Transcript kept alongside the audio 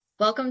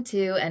Welcome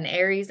to An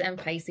Aries and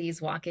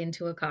Pisces Walk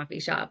Into a Coffee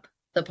Shop,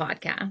 the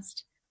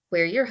podcast.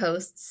 We're your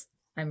hosts.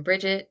 I'm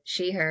Bridget,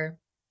 she, her.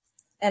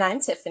 And I'm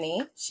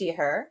Tiffany, she,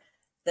 her.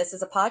 This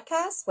is a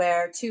podcast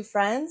where two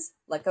friends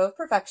let go of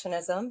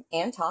perfectionism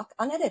and talk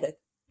unedited.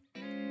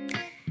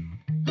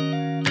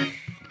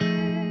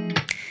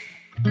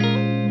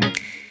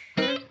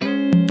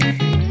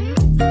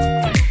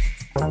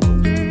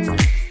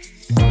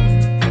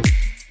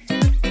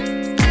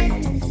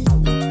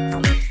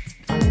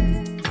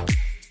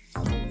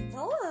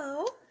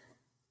 Hello.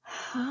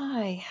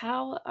 Hi,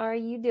 how are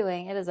you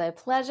doing? It is a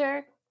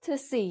pleasure to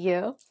see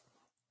you.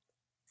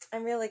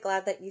 I'm really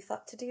glad that you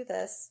thought to do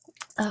this.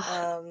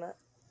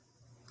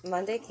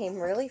 Monday came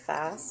really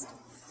fast,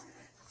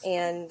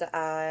 and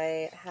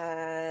I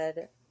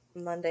had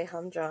Monday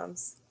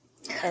humdrums.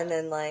 And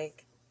then, I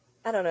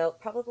don't know,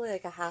 probably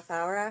a half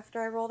hour after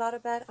I rolled out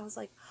of bed, I was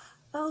like,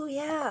 oh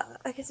yeah,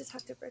 I get to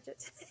talk to Bridget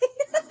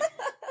today.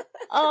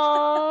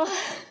 Oh.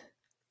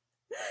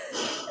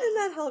 And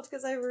that helped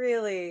because I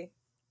really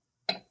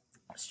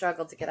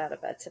struggled to get out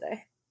of bed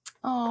today.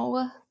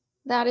 Oh,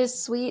 that is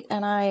sweet,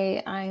 and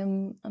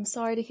I'm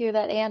sorry to hear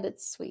that, and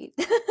it's sweet.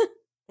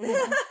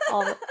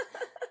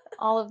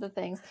 all of the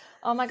things.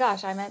 Oh my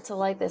gosh, I meant to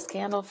light this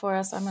candle for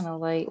us. I'm gonna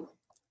light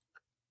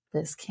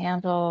this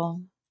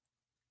candle.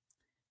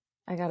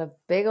 I got a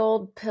big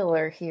old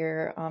pillar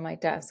here on my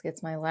desk.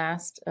 It's my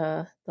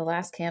the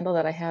last candle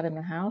that I had in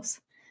the house,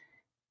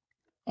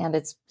 and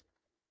it's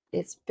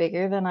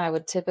bigger than I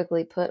would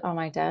typically put on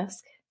my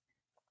desk.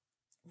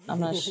 I'm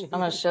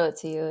gonna show it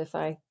to you if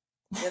I.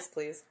 Yes,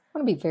 please.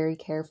 I'm gonna be very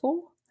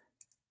careful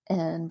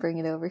and bring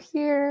it over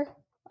here.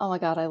 Oh my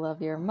God, I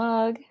love your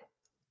mug.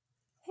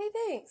 Hey,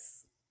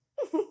 thanks.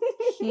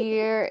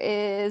 Here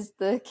is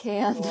the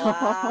candle.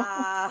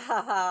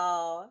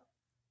 Wow.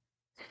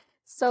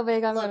 So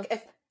big, I'm gonna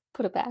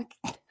put it back.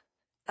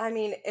 I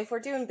mean, if we're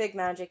doing big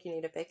magic, you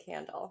need a big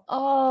candle.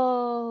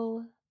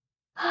 Oh,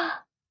 I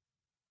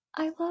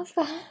love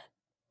that.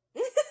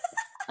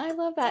 I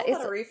love that.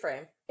 It's a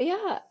reframe.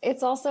 Yeah,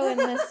 it's also in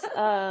this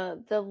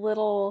the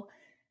little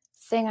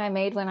thing I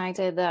made when I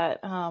did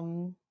that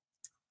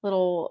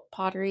little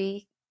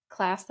pottery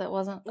class that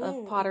wasn't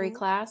a pottery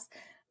class.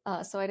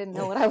 So I didn't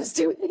know what I was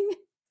doing.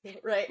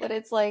 Right. But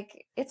it's a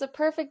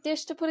perfect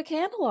dish to put a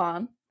candle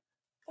on.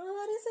 Oh,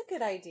 that is a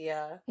good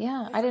idea.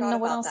 Yeah, I didn't know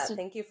what else to.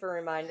 Thank you for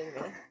reminding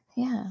me.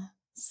 Yeah.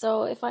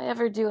 So if I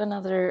ever do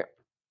another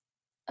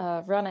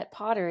run at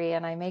pottery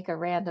and I make a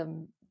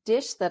random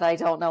dish that I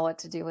don't know what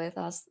to do with,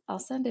 I'll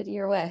send it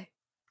your way.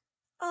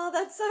 Oh,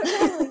 that's so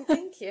darling.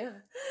 Thank you.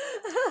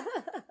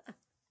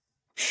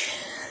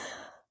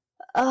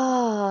 So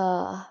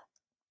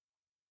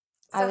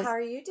how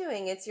are you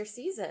doing? It's your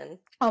season.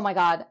 Oh my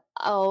God.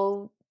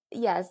 Oh,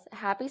 yes.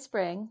 Happy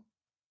spring.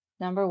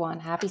 Number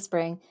one, happy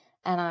spring.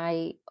 And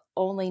I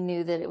only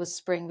knew that it was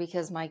spring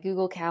because my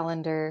Google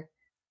Calendar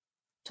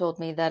told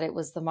me that it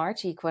was the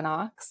March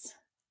equinox.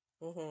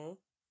 Mm-hmm.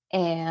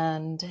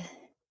 And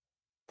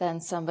then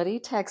somebody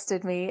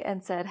texted me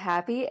and said,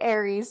 happy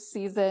Aries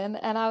season.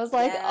 And I was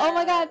like, oh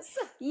my God,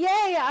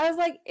 yay. I was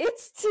like,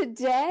 it's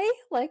today?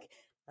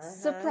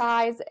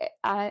 Surprise.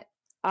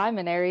 I'm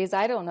an Aries.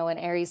 I don't know when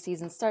Aries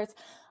season starts.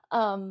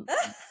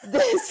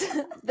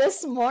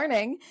 This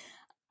morning,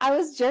 I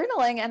was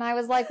journaling and I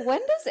was like,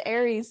 when does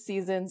Aries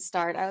season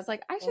start? I was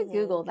like, I should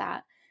Google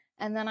that.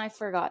 And then I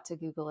forgot to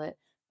Google it.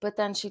 But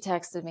then she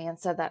texted me and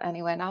said that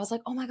anyway. And I was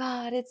like, oh my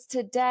God, it's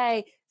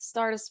today.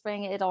 Start of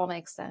spring. It all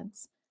makes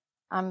sense.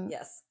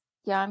 Yes.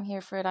 Yeah, I'm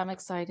here for it. I'm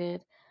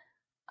excited.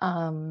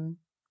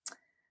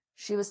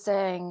 She was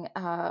saying,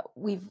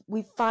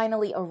 we've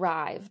finally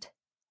arrived.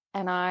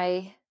 And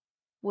I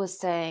was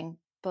saying,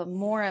 but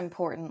more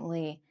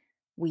importantly,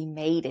 we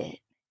made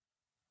it.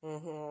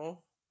 Mm-hmm.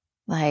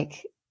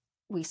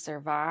 We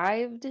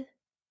survived.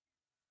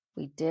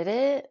 We did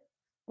it.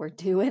 We're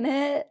doing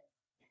it.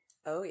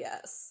 Oh,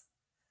 yes.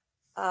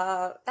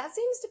 That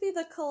seems to be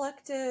the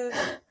collective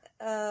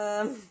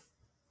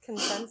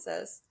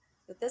consensus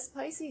that this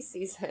Pisces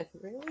season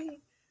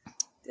really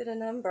did a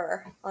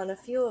number on a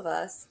few of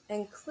us,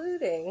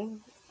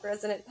 including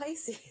resident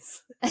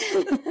Pisces.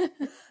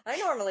 I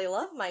normally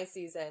love my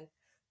season.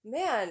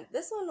 Man,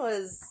 this one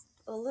was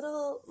a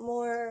little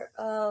more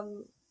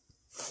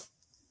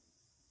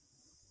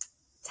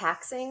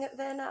taxing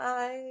than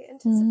I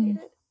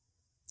anticipated.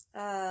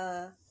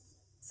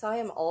 So I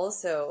am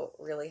also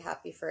really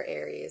happy for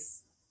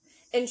Aries.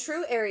 In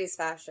true Aries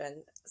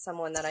fashion,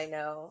 someone that I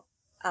know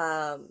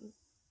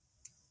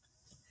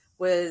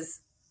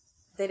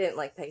they didn't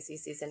like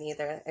Pisces season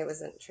either. It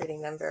wasn't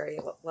treating them very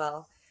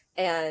well.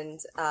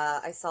 And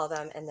I saw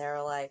them and they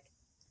were like,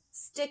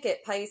 stick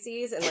it,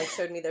 Pisces, and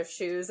showed me their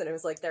shoes, and it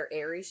was their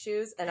Aries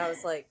shoes. And I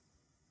was like,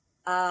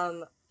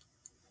 I'm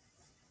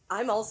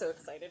also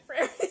excited for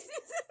Aries season.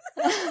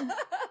 I'm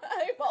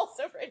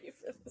also ready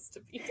for this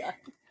to be done.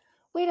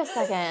 Wait a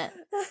second.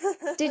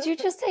 Did you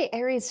just say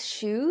Aries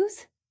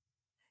shoes?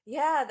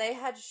 Yeah, they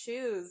had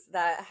shoes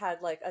that had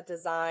a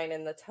design,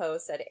 and the toe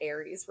said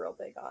Aries real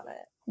big on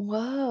it.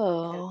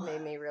 Whoa. And it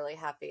made me really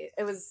happy.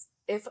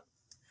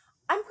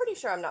 I'm pretty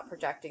sure I'm not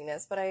projecting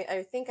this, but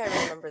I think I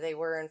remember they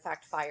were in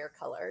fact fire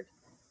colored.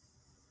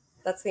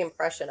 That's the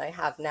impression I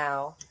have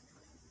now.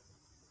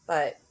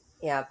 But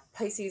yeah,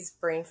 Pisces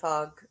brain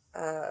fog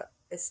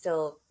is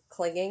still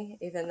clinging,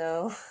 even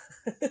though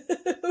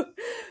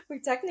we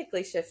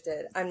technically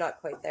shifted. I'm not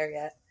quite there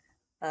yet.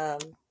 I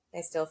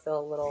still feel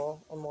a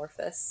little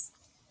amorphous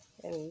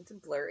and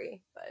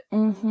blurry, but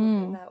I'm hoping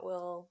Mm-hmm. that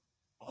will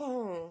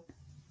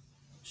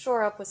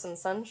shore up with some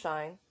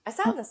sunshine. I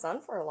sat in the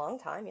sun for a long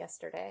time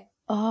yesterday.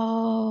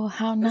 Oh,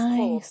 how It was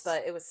cold, nice.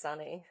 but it was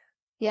sunny.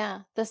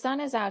 Yeah, the sun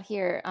is out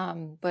here,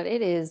 but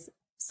it is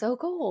so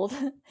cold.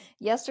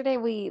 Yesterday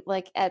we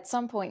like at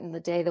some point in the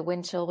day the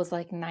wind chill was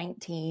like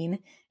 19.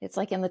 It's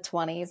like in the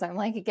 20s. I'm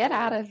like, get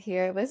out Mm. of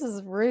here. This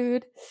is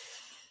rude.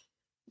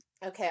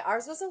 Okay,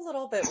 ours was a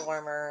little bit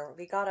warmer.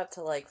 We got up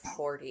to like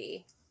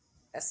 40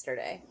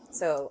 yesterday.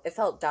 So it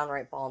felt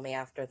downright balmy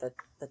after the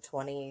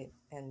 20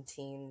 and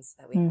teens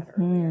that we had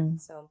earlier. Mm-hmm.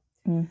 So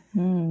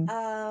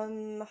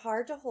Mm-hmm.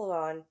 hard to hold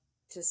on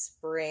to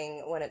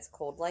spring when it's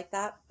cold like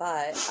that,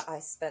 but I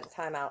spent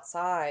time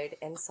outside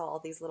and saw all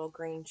these little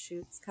green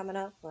shoots coming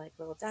up, like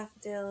little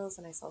daffodils,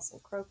 and I saw some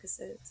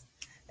crocuses.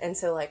 And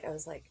so like I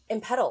was like,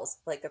 and petals,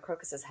 like the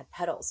crocuses had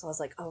petals. So I was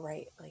like, oh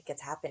right, like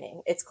it's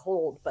happening. It's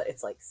cold, but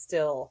it's like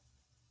still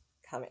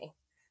coming.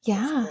 There's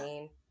Yeah.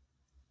 green.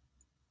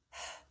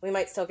 We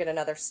might still get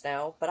another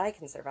snow, but I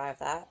can survive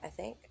that, I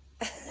think.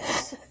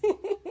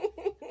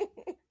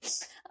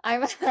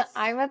 I'm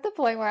I'm at the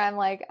point where I'm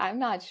like, I'm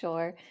not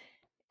sure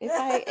if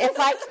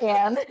I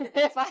can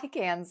if I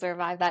can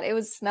survive that. It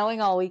was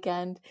snowing all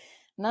weekend.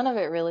 None of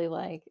it really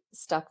like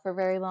stuck for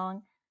very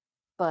long.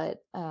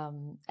 But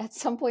at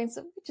some points,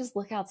 we just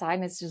look outside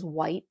and it's just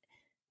white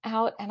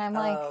out, and I'm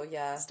like, Oh,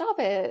 yeah. stop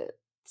it,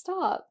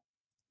 stop.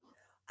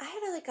 I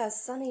had like a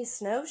sunny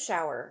snow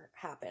shower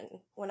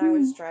happen when I Hmm.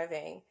 was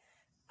driving.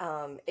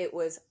 It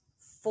was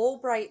full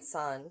bright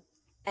sun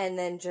and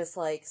then just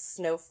like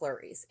snow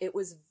flurries. It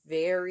was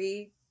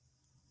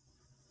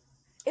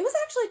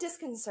actually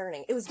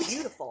disconcerting. It was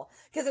beautiful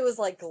because it was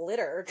like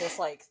glitter just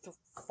like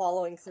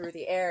following through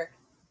the air,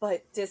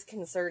 but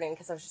disconcerting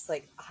because I was just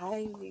like,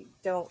 I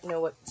don't know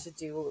what to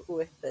do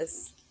with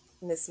this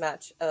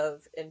mismatch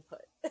of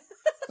input.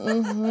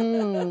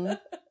 Hmm.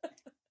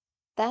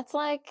 That's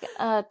like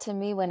to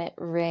me when it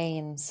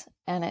rains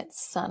and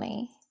it's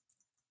sunny.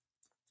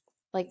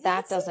 Like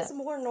that That doesn't. seems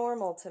more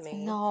normal to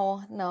me.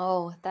 No,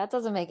 no, that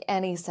doesn't make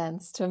any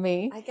sense to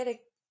me. I get it.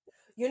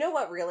 You know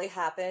what really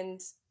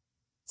happened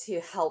to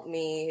help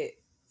me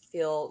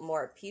feel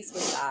more at peace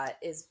with that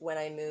is when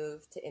I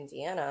moved to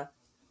Indiana.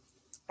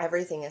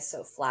 Everything is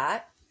so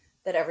flat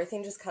that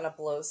everything just kind of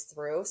blows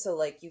through. So,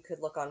 like, you could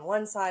look on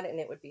one side and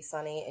it would be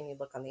sunny, and you'd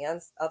look on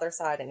the other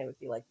side and it would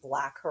be like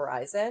black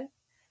horizon.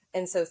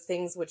 And so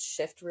things would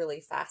shift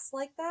really fast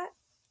like that.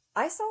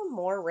 I saw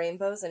more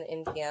rainbows in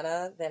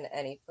Indiana than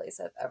any place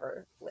I've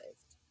ever lived.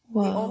 The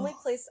Whoa. only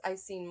place I've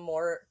seen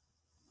more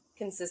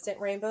consistent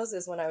rainbows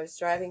is when I was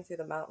driving through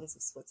the mountains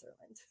of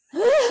Switzerland.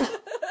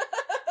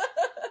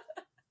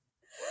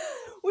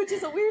 Which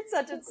is a weird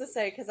sentence to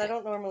say because I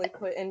don't normally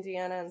put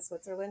Indiana and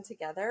Switzerland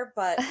together,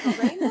 but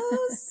for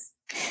rainbows,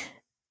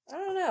 I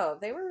don't know.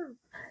 They were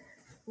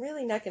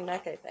really neck and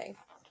neck, I think.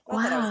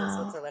 Not that I was in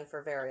Wow. Switzerland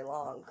for very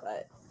long,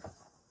 but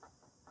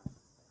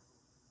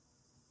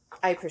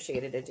I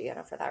appreciated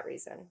Indiana for that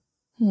reason.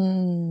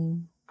 Hmm.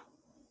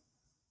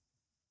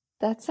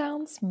 That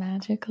sounds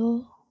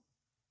magical.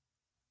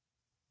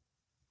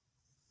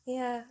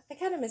 Yeah, I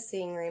kind of miss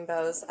seeing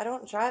rainbows. I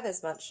don't drive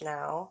as much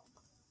now,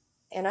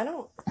 and I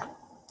don't.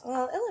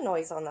 Well,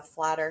 Illinois is on the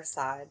flatter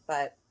side,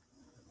 but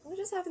I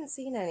just haven't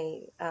seen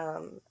any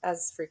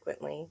as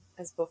frequently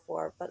as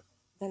before. But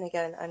then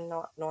again, I'm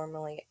not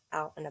normally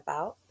out and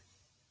about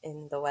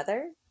in the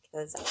weather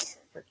because I'm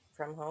working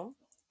from home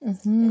and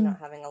Mm-hmm. not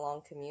having a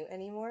long commute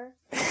anymore.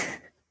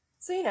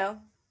 So,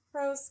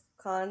 pros,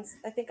 cons.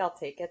 I think I'll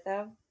take it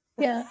though.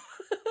 Yeah.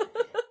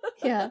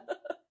 Yeah.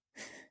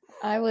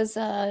 I was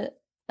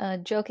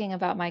joking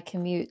about my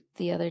commute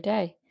the other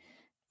day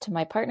to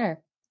my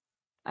partner.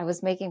 I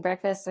was making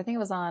breakfast. I think it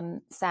was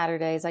on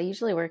Saturdays. I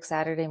usually work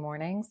Saturday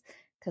mornings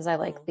because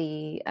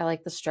Mm. I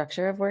like the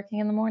structure of working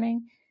in the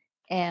morning.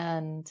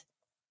 And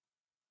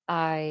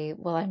I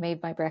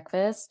made my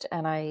breakfast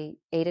and I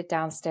ate it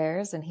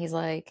downstairs, and he's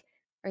like,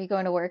 "Are you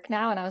going to work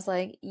now?" And I was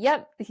like,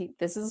 "Yep,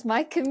 this is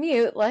my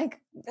commute. Like,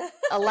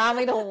 allow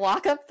me to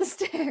walk up the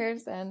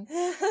stairs." And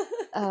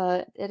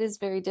it is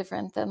very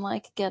different than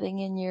like getting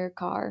in your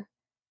car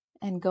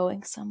and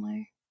going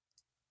somewhere.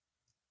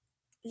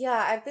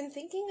 Yeah, I've been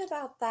thinking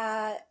about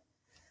that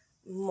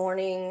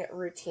morning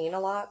routine a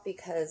lot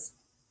because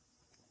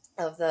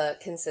of the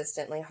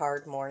consistently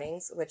hard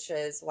mornings, which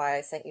is why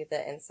I sent you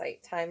the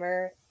insight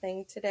timer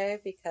thing today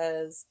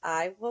because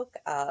I woke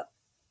up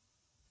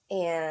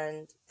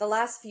and the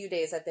last few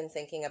days I've been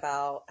thinking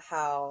about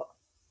how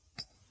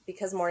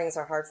because mornings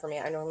are hard for me,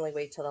 I normally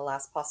wait till the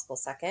last possible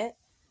second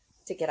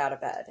to get out of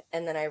bed.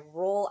 And then I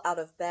roll out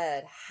of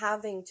bed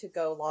having to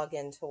go log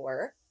into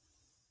work.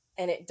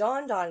 And it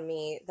dawned on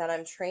me that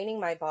I'm training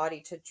my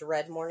body to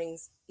dread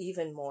mornings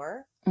even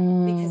more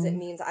because it Mm.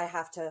 means I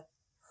have to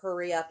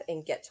hurry up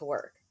and get to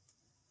work.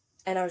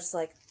 And I was just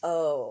like,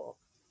 oh,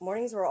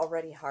 mornings were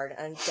already hard.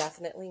 I'm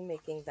definitely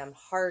making them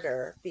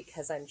harder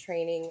because I'm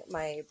training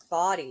my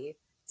body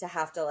to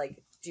have to like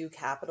do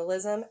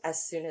capitalism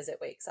as soon as it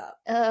wakes up.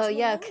 Oh, So no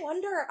yuck.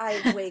 wonder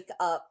I wake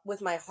up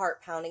with my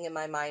heart pounding and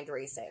my mind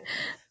racing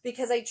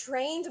because I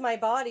trained my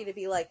body to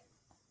be like,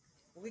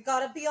 we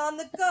gotta be on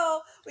the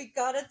go. We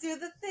gotta do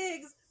the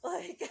things.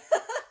 Like,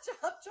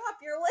 chop,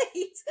 you're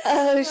late. Oh, And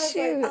I was like,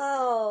 shoot.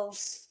 oh,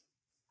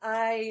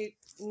 I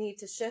need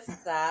to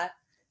shift that.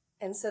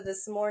 And so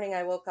this morning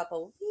I woke up a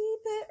wee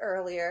bit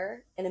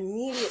earlier and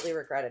immediately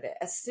regretted it.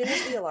 As soon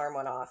as the alarm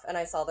went off and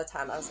I saw the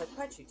time, I was like,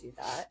 why'd you do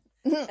that?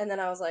 And then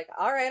I was like,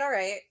 all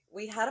right.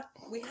 We had a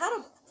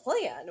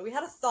plan. We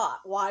had a thought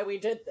why we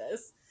did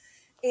this.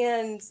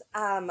 And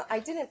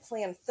I didn't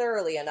plan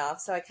thoroughly enough,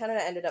 so I kind of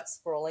ended up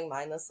scrolling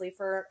mindlessly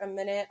for a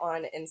minute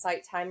on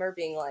Insight Timer,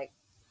 being like,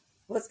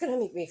 what's going to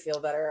make me feel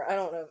better? I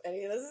don't know if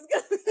any of this is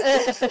going to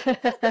make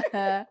me feel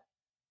better.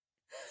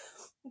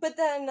 But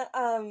then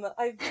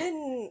I've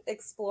been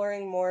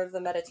exploring more of the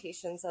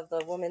meditations of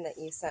the woman that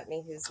you sent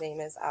me, whose name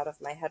is out of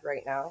my head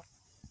right now.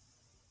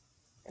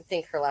 I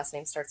think her last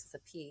name starts with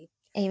a P.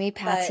 Amy But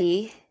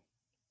Patty.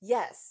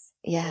 yes,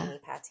 Yeah. Amy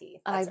Patty.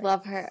 I That's right.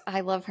 love her.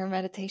 I love her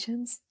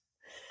meditations.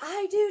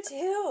 I do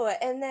too.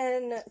 And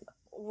then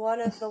one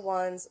of the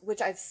ones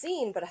which I've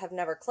seen but have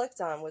never clicked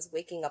on was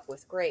Waking Up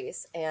with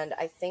Grace. And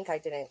I think I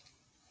didn't.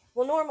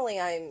 Well, normally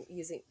I'm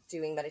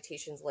doing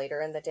meditations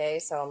later in the day,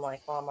 so I'm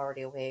like, well, I'm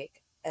already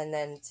awake. And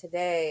then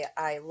today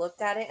I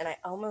looked at it and I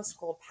almost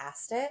scrolled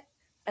past it.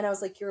 And I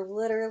was like,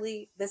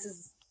 this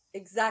is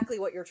exactly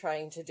what you're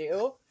trying to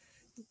do.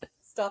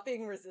 Stop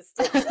being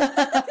resistant.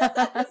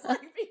 I was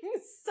like being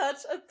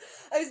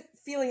I was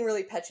feeling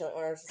really petulant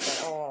when I was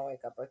just like, I want to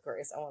wake up with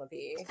Grace. I want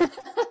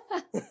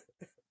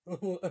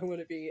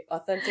to be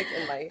authentic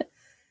in my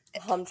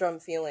humdrum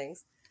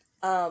feelings.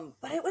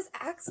 But it was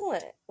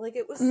excellent. Like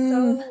it was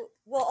so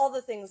well, all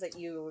the things that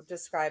you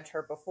described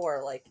her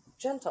before, like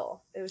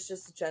gentle. It was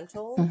just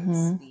gentle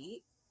and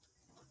sweet.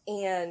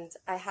 And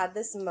I had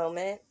this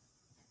moment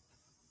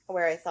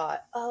where I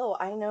thought, oh,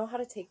 I know how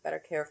to take better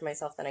care of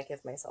myself than I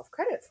give myself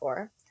credit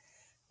for.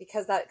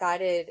 Because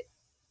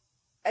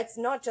it's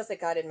not just a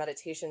guided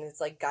meditation, it's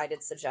like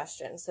guided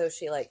suggestion. So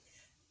she like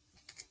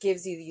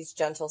gives you these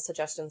gentle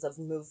suggestions of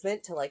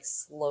movement to like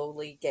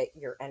slowly get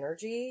your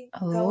energy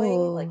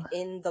going, like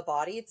in the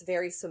body. It's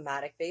very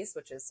somatic based,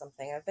 which is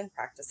something I've been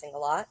practicing a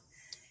lot.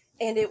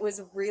 And it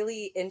was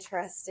really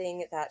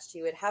interesting that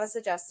she would have a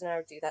suggestion, I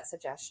would do that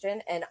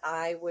suggestion, and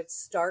I would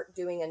start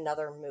doing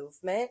another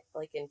movement,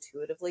 like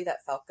intuitively,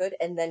 that felt good,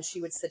 and then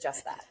she would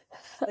suggest that,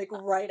 like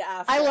right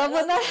after. I love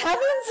when that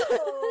happens.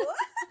 Oh.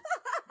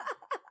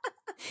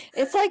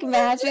 It's like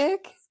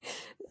magic.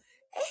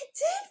 It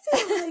did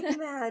feel like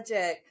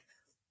magic.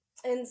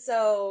 And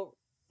so,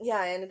 yeah,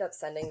 I ended up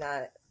sending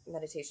that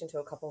meditation to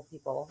a couple of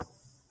people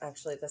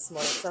actually this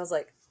morning. So I was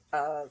like,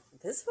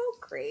 this felt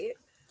great.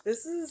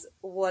 This is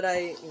what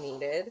I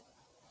needed.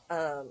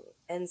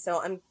 And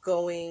so I'm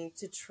going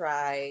to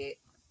try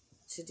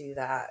to do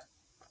that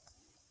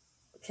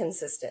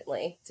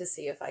consistently to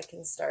see if I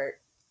can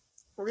start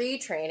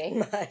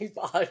retraining my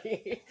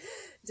body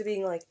to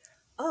being like,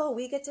 oh,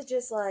 we get to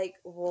just like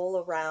roll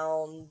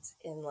around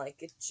and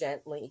like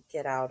gently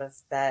get out of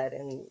bed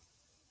and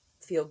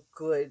feel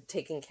good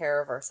taking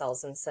care of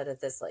ourselves instead of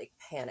this like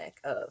panic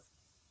of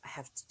I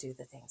have to do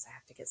the things, I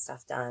have to get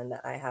stuff done,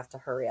 I have to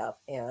hurry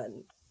up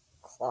and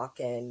clock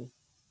in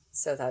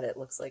so that it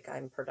looks like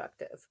I'm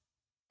productive.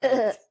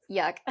 Like,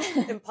 yuck.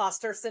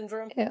 Imposter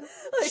syndrome. Yeah.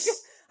 Like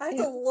I have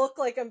to look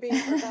like I'm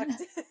being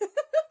productive.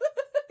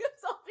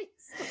 It's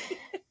obviously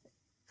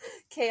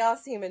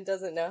Chaos Human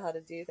doesn't know how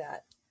to do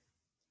that.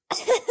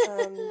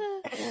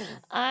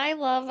 I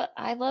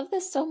love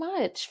this so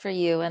much for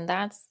you, and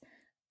that's,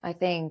 I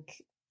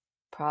think,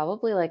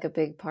 probably like a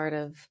big part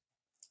of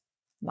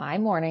my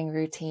morning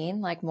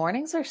routine. Like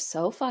mornings are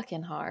so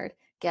fucking hard.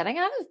 Getting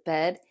out of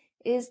bed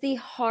is the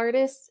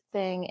hardest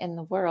thing in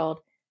the world.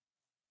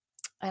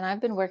 And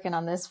I've been working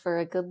on this for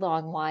a good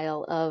long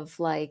while of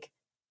like,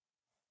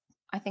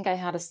 I think I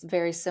had a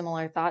very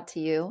similar thought to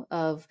you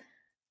of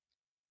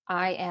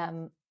I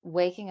am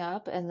waking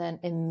up and then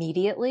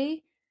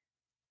immediately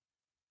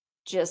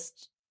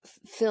just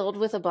filled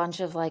with a bunch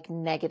of like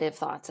negative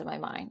thoughts in my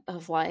mind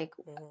of like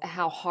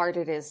how hard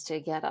it is to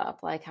get up,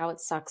 like how it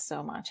sucks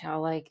so much, how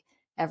like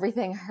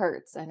everything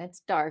hurts and it's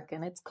dark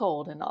and it's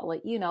cold and all,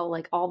 like, you know,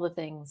 like all the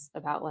things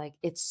about like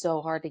it's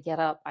so hard to get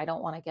up. I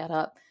don't want to get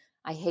up.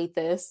 I hate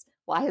this.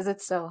 Why is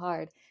it so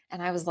hard?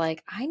 And I was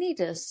like, I need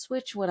to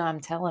switch what I'm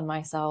telling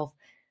myself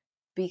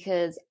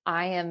because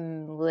I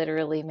am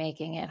literally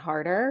making it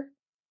harder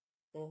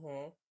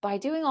by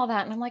doing all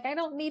that. And I'm like, I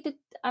don't need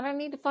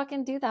to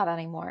fucking do that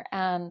anymore.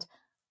 And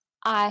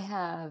I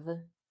have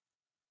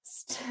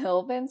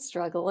still been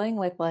struggling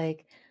with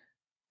like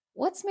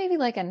what's maybe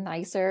like a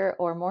nicer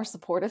or more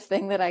supportive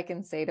thing that I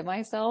can say to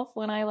myself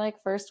when I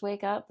like first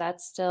wake up?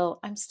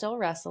 I'm still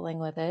wrestling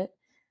with it.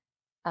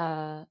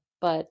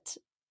 But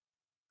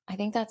I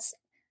think it's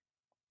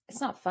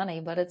not funny,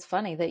 but it's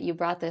funny that you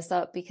brought this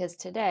up because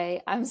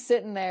today I'm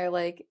sitting there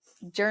like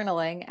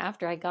journaling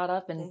after I got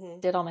up and Mm-hmm.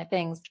 did all my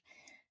things.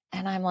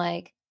 And I'm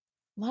like,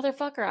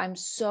 motherfucker, I'm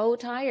so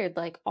tired.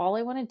 Like, all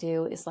I want to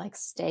do is like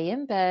stay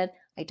in bed.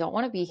 I don't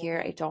want to be here.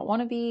 Mm-hmm. I don't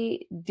want to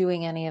be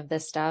doing any of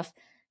this stuff.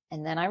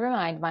 And then I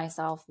remind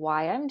myself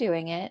why I'm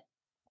doing it.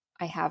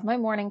 I have my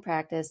morning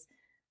practice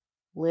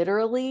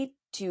literally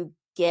to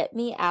get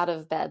me out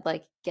of bed.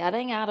 Like,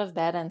 getting out of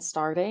bed and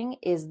starting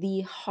is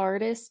the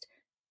hardest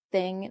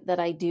thing that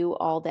I do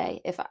all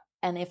day. If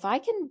I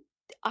can,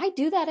 I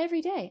do that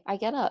every day. I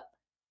get up.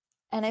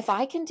 And if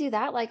I can do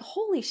that, like,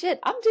 holy shit,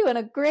 I'm doing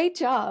a great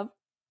job.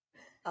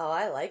 Oh,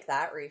 I like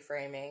that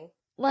reframing.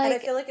 And I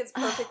Like, feel like it's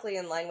perfectly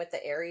in line with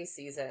the Aries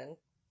season.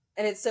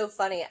 And it's so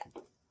funny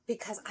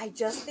because I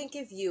just think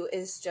of you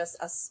as just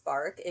a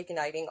spark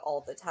igniting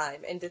all the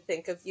time. And to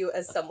think of you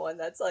as someone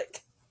that's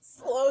like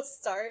slow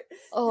start is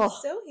oh,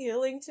 so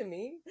healing to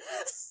me.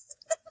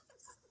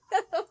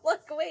 I'm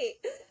like, wait.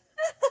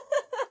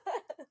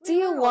 do We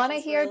you were all want to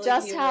just hear really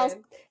just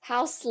human.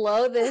 how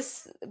slow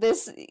this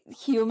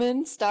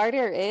human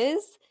starter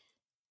is?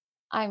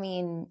 I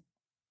mean,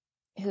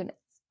 who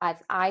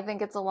I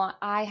think it's a lot.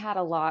 I had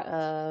a lot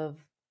of,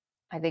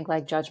 I think,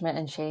 like judgment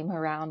and shame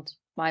around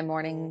my Mm,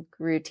 morning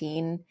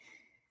routine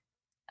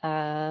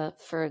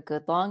for a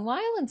good long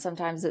while, and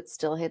sometimes it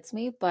still hits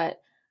me,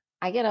 but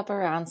I get up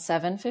around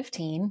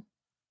 7:15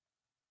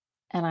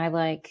 and I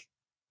like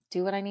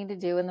do what I need to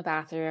do in the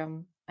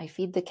bathroom. I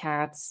feed the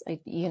cats. I,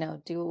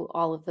 do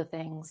all of the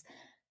things.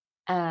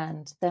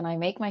 And then I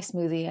make my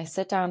smoothie. I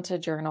sit down to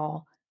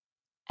journal,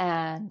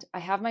 and I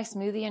have my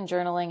smoothie and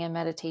journaling and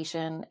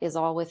meditation is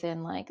all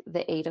within like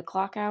the 8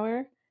 o'clock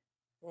hour.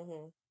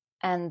 mm-hmm.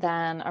 And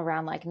then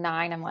around like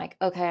 9, I'm like,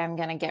 okay, I'm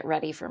going to get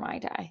ready for my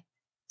day.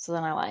 So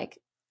then I like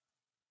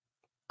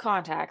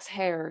contacts,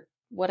 hair,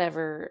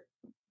 whatever,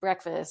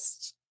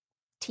 breakfast,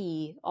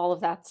 tea, all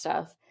of that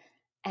stuff.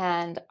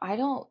 And I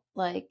don't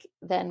like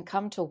then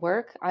come to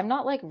work. I'm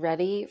not like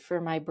ready for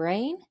my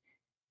brain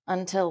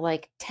until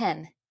like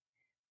 10.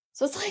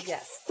 So it's like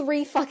Yes.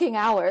 3 fucking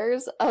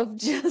hours of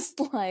just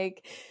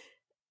like,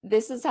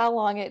 this is how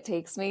long it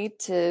takes me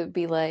to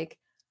be like,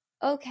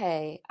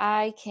 okay,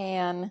 I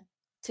can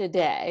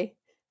today.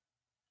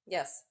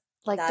 Yes.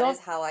 Like, That is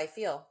how I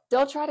feel.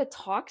 don't try to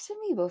talk to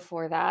me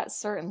before that,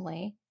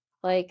 certainly.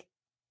 Like,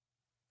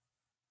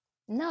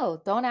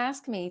 no, don't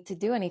ask me to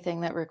do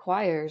anything that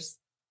requires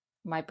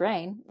my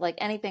brain, like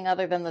anything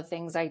other than the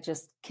things I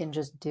just can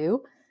just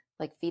do,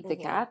 like feed the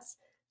Mm-hmm. cats.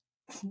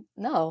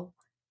 No,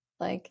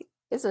 like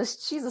she's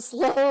a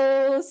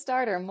slow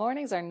starter.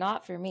 Mornings are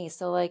not for me.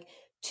 So like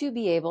to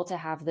be able to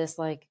have this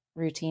like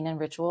routine and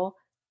ritual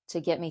to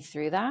get me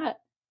through that,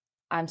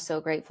 I'm so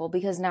grateful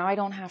because now I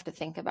don't have to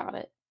think about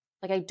it.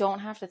 Like I don't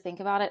have to think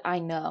about it. I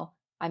know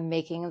I'm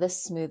making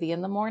this smoothie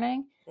in the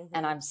morning and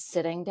Mm-hmm. I'm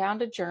sitting down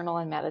to journal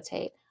and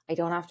meditate. I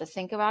don't have to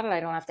think about it. I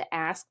don't have to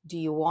ask, do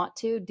you want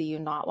to? Do you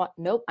not want?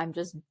 Nope, I'm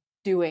just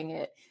doing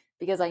it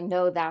because I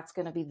know that's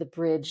going to be the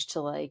bridge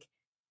to like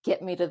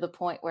get me to the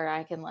point where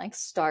I can like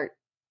start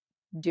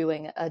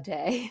doing a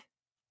day.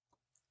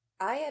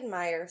 I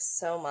admire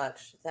so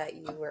much that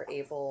you were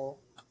able,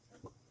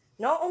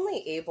 not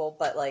only able,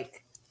 but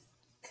like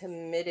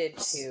committed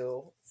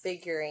to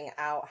figuring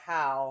out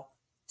how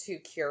to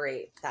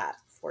curate that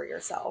for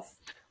yourself.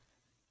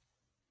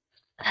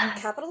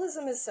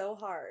 Capitalism is so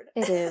hard.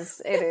 It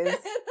is. It is.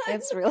 I'm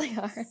It's really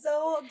hard.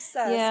 so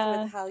obsessed with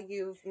Yeah. how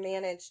you've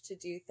managed to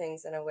do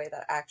things in a way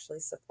that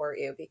actually support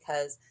you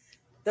because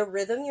the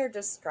rhythm you're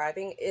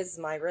describing is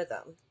my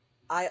rhythm.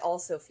 I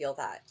also feel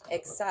that,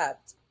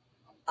 except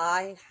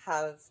I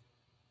have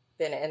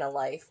been in a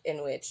life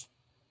in which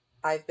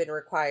I've been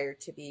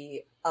required to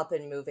be up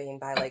and moving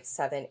by like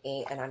 7,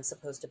 8, and I'm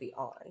supposed to be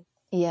on.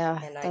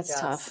 Yeah, And I that's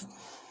tough. just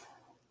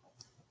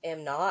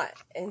am not.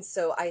 And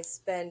so I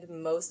spend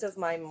most of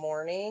my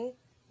morning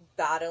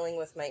battling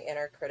with my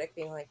inner critic,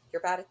 being like,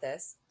 you're bad at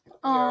this.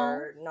 Oh.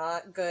 You're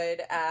not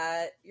good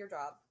at your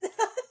job.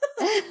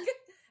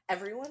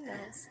 Everyone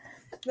knows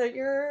that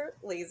you're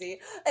lazy.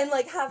 And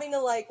like having to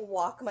like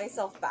walk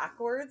myself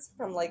backwards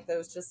from like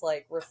those just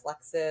like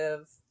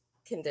reflexive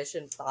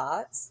conditioned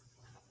thoughts.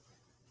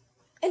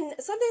 And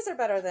some days are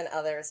better than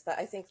others, but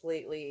I think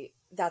lately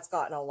that's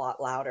gotten a lot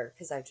louder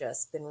because I've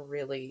just been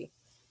really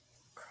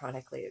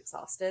chronically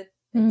exhausted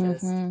and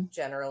just Mm-hmm.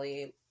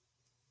 generally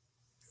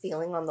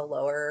feeling on the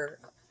lower,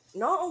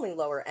 not only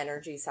lower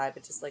energy side,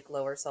 but just like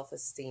lower self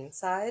esteem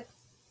side.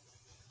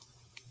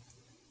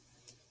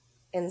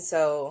 And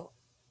so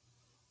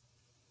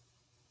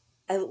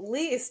at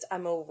least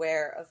I'm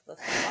aware of the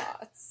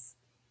thoughts.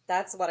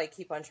 That's what I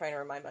keep on trying to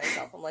remind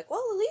myself. I'm like,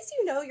 well, at least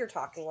you know you're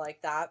talking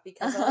like that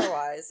because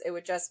otherwise it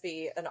would just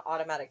be an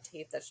automatic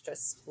tape that's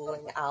just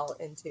spooling out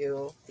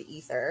into the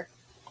ether.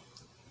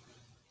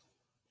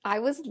 I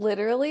was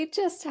literally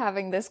just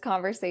having this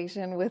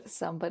conversation with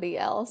somebody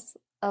else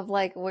of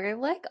like, we're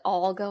like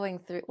all going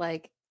through,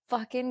 like,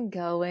 fucking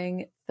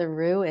going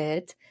through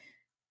it.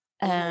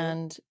 Mm-hmm.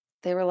 And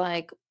they were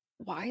like,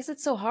 why is it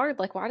so hard?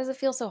 Like, why does it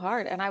feel so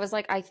hard? And I was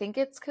like, I think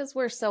it's because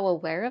we're so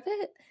aware of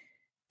it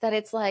that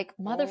it's like,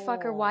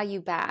 motherfucker, why Oh,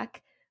 you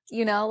back?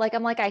 You know, like,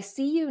 I'm like, I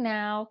see you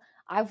now.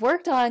 I've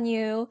worked on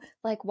you.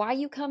 Like, why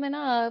you coming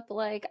up?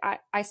 Like,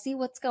 I see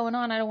what's going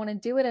on. I don't want to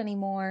do it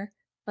anymore.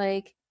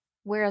 Like,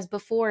 whereas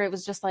before it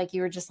was just like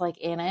you were just like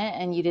in it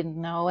and you didn't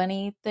know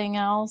anything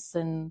else.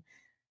 And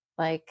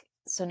like,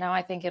 so now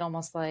I think it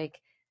almost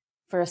like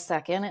for a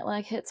second it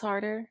like hits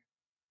harder,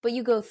 but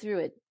you go through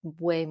it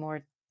way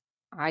more.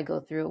 I go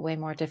through it way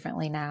more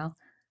differently now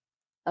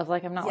of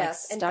like, I'm not like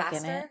yes, and stuck in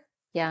it. faster.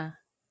 Yeah.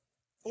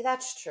 Yeah,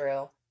 that's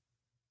true.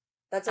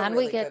 That's a And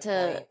really good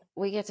point.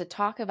 we get to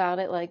talk about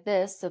it like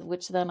this,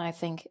 which then I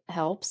think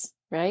helps,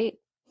 right?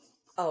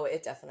 Oh,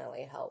 it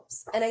definitely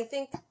helps. And I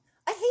think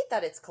I hate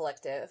that it's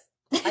collective.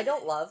 I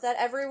don't love that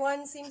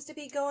everyone seems to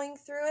be going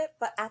through it,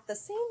 but at the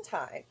same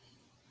time,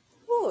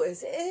 oh,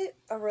 is it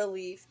a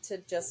relief to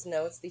just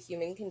know it's the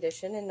human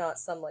condition and not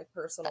some like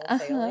personal Uh-huh.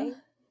 failing?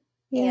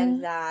 Yeah.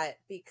 And that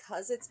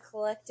because it's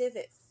collective,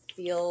 it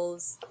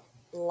feels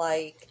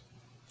like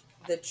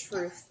the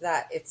truth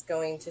that it's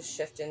going to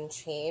shift and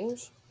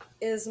change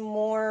is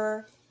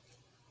more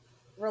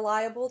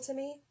reliable to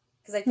me.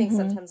 Because I think Mm-hmm.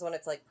 sometimes when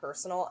it's like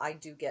personal, I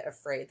do get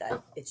afraid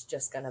that it's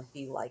just going to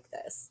be like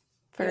this,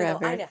 even though I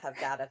Forever. have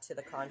data to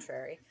the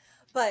contrary.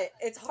 But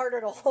it's harder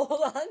to hold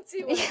on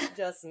to when Yeah. it's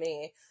just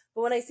me.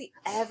 But when I see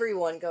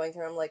everyone going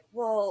through, I'm like,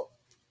 well,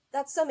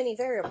 that's so many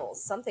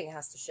variables. Something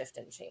has to shift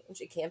and change.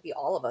 It can't be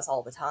all of us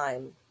all the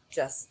time,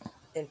 just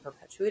in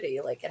perpetuity.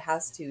 Like it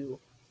has to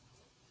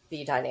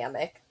be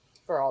dynamic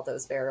for all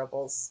those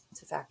variables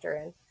to factor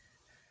in.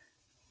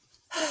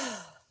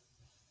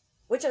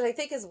 Which I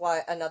think is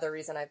why another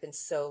reason I've been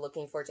so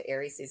looking forward to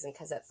Aries season,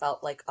 because it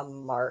felt like a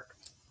mark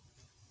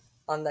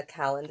on the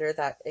calendar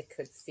that it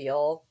could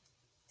feel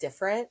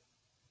different.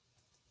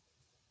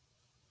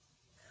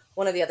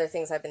 One of the other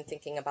things I've been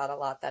thinking about a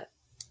lot that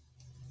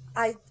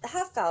I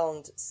have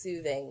found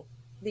soothing,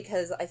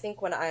 because I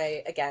think when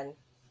I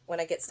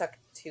get stuck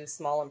too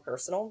small and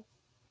personal,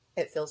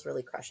 it feels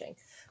really crushing.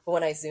 But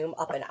when I zoom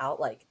up and out,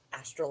 like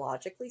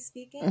astrologically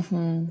speaking,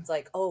 Mm-hmm. it's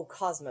like, oh,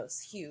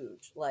 cosmos,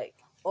 huge. Like,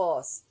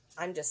 oh,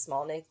 I'm just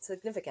small and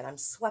insignificant. I'm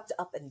swept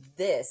up in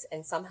this.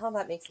 And somehow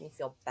that makes me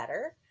feel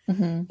better.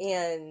 Mm-hmm.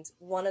 And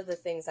one of the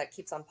things that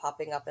keeps on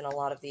popping up in a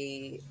lot of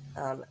the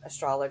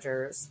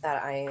astrologers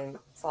that I'm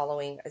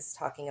following is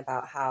talking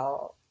about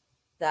how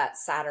that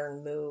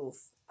Saturn move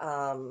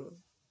um,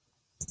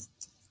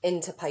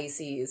 into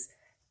Pisces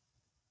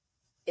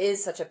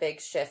is such a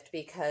big shift,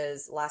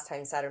 because last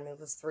time Saturn moved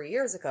was 3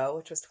 years ago,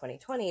 which was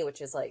 2020,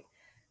 which is like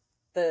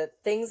the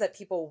things that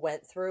people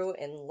went through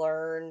and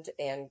learned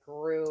and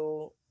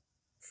grew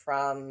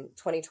from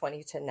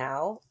 2020 to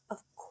now.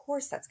 Of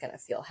course, that's going to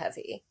feel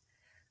heavy.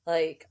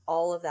 Like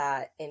all of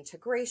that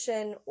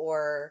integration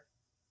or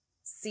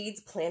seeds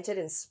planted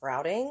and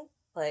sprouting.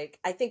 Like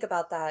I think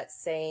about that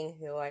saying,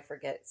 who I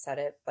forget said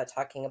it, but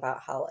talking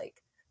about how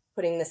like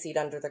putting the seed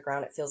under the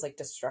ground, it feels like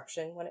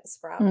destruction when it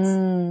sprouts,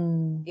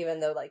 Mm. even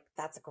though like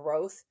that's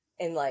growth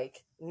and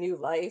like new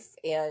life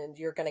and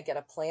you're going to get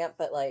a plant.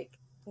 But like,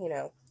 you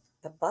know,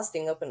 the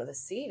busting open of the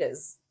seed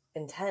is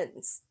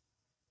intense.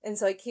 And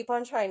so I keep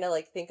on trying to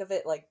like think of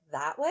it like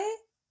that way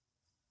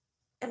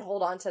and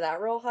hold on to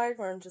that real hard,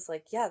 where I'm just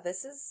like, yeah,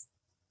 this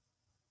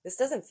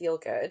doesn't feel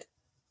good.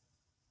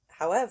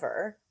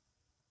 However,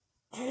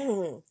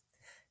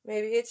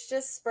 maybe it's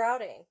just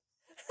sprouting.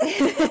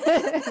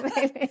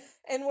 Maybe.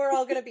 And we're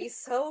all going to be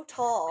so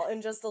tall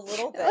in just a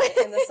little bit,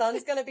 and the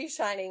sun's going to be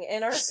shining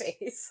in our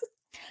face.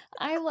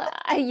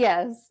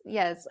 Yes,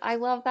 yes. I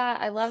love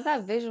that. I love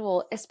that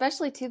visual,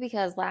 especially too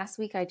because last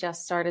week I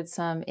just started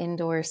some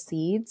indoor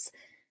seeds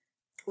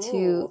to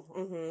Ooh,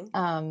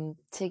 mm-hmm.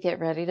 to get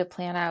ready to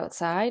plant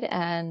outside,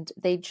 and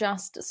they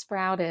just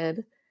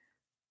sprouted,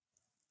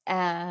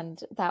 and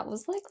that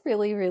was like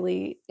really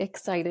really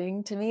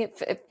exciting to me.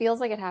 It feels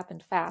like it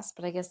happened fast,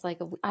 but I guess like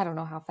I don't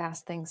know how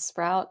fast things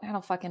sprout. I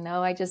don't fucking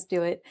know. I just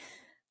do it.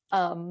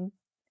 Um,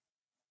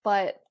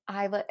 but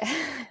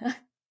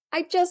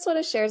I just want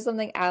to share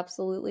something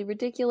absolutely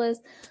ridiculous.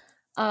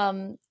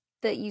 Um,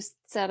 that you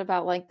said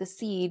about like the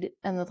seed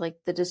and the like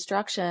the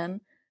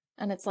destruction,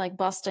 and it's like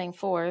busting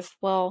forth.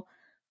 Well,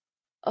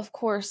 of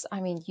course,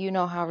 I mean, you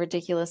know how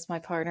ridiculous my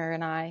partner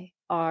and I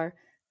are,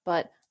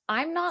 but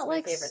I'm It's not my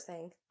like favorite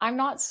thing. I'm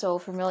not so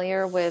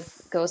familiar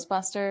with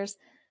Ghostbusters,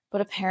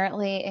 but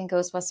apparently in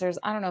Ghostbusters,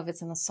 I don't know if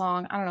it's in the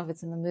song, I don't know if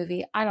it's in the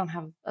movie, I don't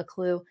have a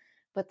clue,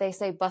 but they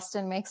say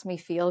Bustin' makes me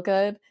feel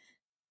good.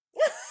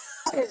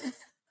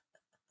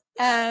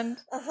 And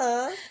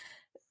Uh-huh.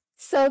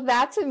 so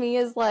that to me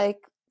is like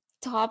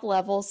top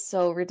level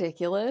so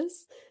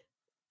ridiculous.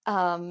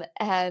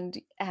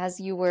 And as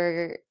you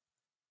were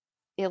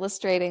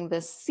illustrating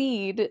this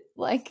seed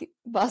like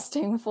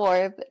busting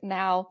forth,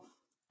 now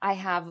I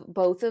have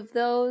both of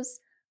those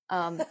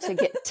to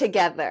get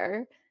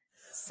together.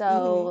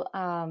 So,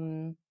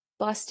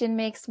 Boston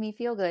makes me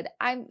feel good.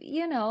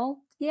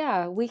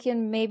 Yeah, we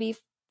can maybe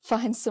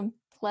find some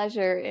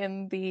pleasure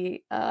in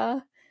the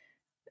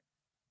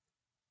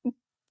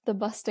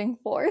busting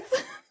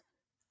forth.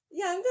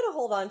 Yeah, I'm gonna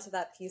hold on to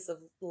that piece of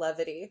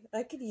levity.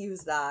 I could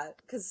use that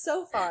because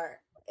so far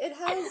it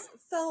has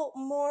felt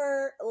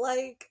more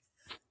like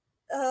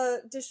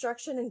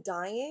destruction and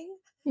dying.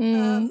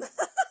 Um,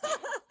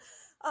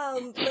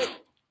 Mm. but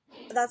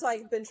that's why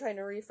I've been trying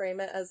to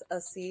reframe it as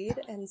a seed,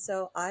 and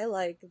so I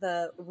like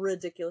the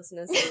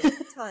ridiculousness of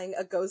tying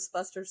a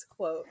Ghostbusters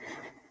quote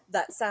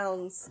that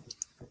sounds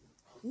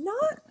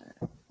not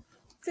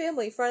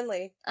family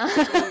friendly,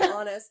 to be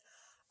honest.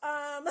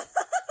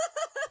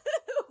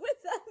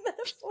 With that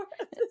metaphor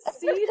of the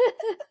seed,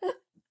 I'll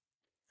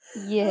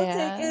take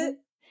Yeah. it.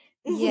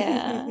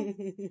 Yeah.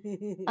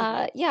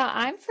 Yeah,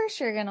 I'm for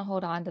sure gonna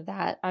hold on to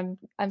that.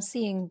 I'm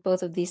seeing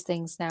both of these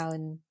things now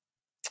in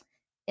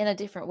a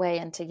different way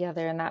and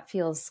together, and that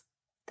feels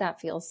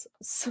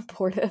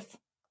supportive.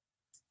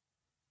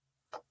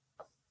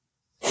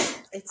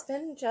 It's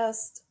been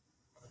just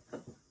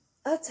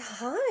a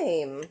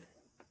time.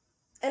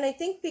 And I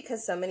think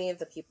because so many of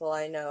the people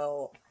I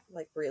know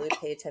like really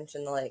pay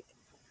attention to like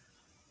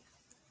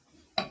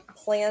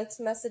plant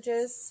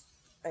messages.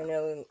 I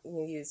know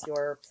you use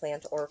your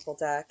plant oracle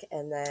deck,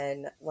 and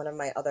then one of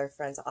my other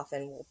friends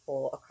often will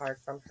pull a card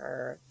from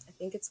her. I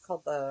think it's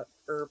called the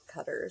Herb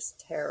Cutters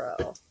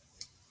Tarot,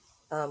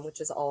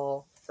 which is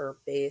all herb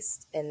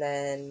based. And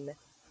then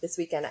this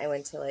weekend I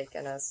went to like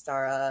an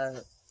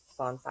Astara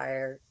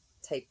bonfire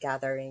type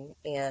gathering,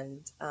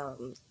 and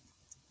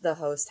the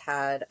host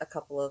had a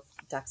couple of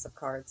decks of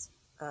cards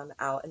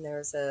out, and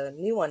there's a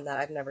new one that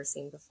I've never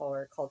seen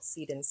before called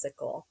Seed and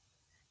Sickle,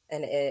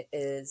 and it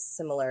is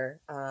similar,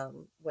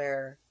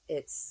 where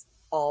it's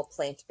all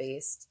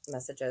plant-based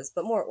messages,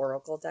 but more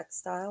oracle deck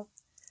style.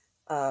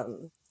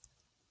 Um,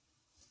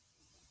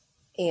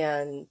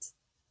 and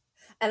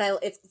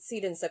it's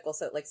seed and sickle,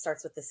 so it like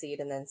starts with the seed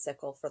and then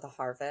sickle for the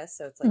harvest.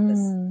 So it's like this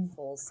Mm.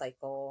 full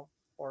cycle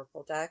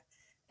oracle deck,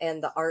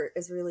 and the art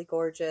is really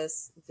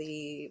gorgeous.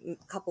 The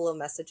couple of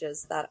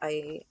messages that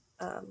I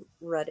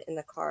read in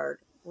the card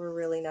were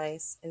really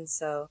nice, and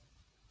so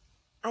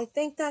I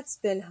think that's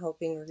been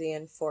helping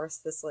reinforce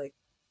this like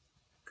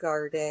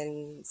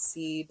garden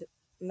seed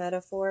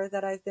metaphor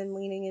that I've been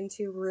leaning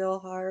into real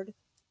hard,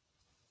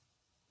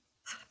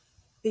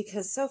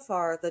 because so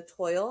far the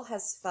toil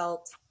has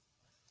felt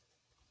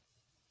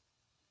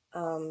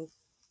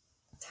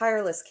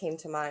tireless came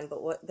to mind,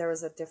 but what there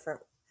was a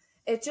different,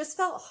 it just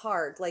felt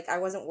hard, like I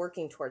wasn't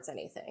working towards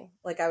anything,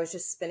 like I was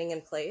just spinning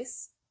in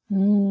place.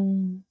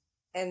 Mm.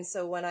 And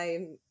so when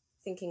I'm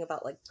thinking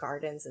about like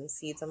gardens and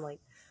seeds, I'm like,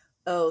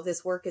 oh,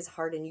 this work is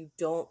hard and you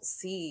don't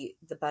see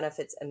the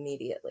benefits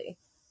immediately.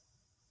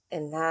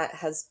 And that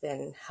has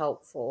been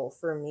helpful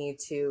for me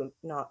to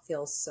not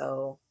feel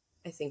so,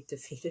 I think,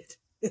 defeated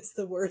is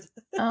the word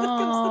that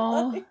comes to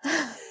Oh. mind.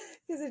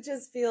 Because it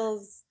just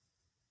feels,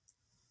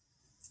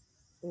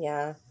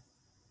 yeah,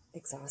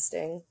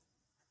 exhausting.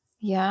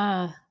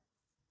 Yeah.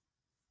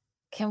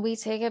 Can we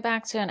take it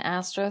back to an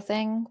astro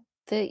thing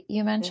that you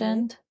Mm-hmm.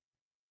 mentioned?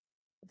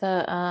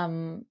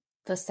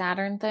 The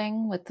Saturn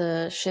thing with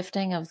the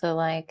shifting of the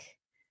like,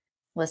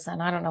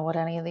 listen, I don't know what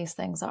any of these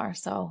things are,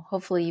 so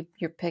hopefully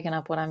you're picking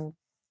up what I'm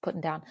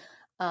putting down.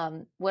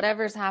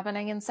 Whatever's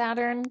happening in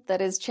Saturn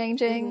that is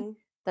changing, Mm-hmm.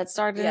 that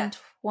started in Yeah.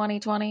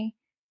 2020.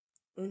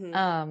 Mm-hmm.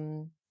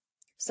 Um,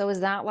 so is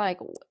that like,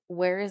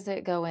 where is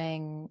it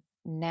going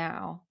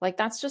now? Like,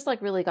 that's just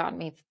like really gotten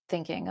me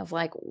thinking of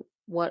like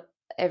what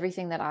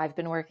everything that I've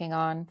been working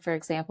on, for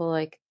example,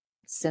 like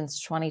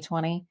since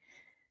 2020.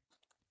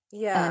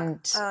 Yeah.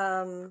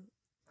 And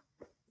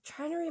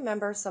Trying to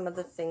remember some of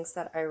the things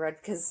that I read,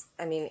 because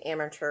I mean,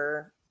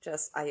 amateur,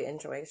 just I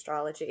enjoy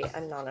astrology.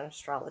 I'm not an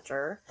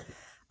astrologer.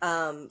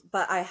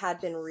 But I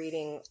had been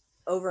reading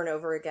over and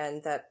over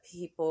again that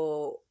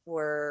people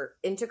were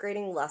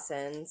integrating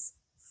lessons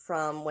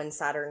from when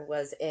Saturn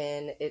was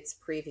in its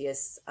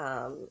previous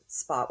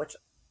spot, which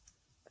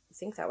I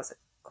think that was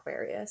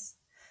Aquarius.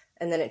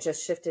 And then it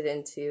just shifted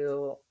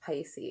into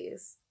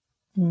Pisces.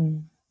 Hmm.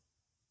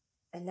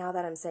 And now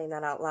that I'm saying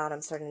that out loud,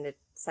 I'm starting to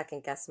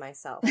second guess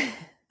myself.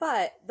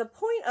 But the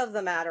point of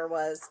the matter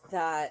was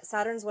that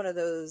Saturn's one of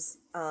those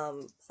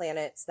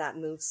planets that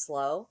moves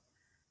slow.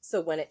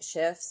 So when it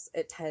shifts,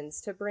 it tends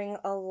to bring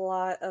a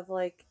lot of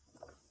like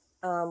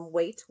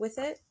weight with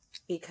it,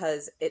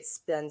 because it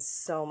spends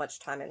so much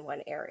time in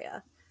one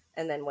area.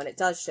 And then when it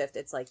does shift,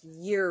 it's like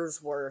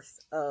years worth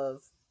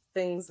of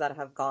things that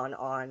have gone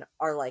on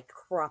are like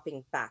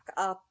cropping back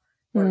up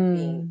or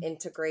being Hmm.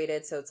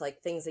 integrated. So it's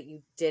like things that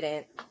you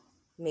didn't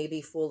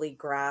maybe fully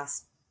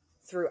grasp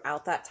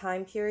throughout that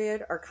time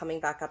period are coming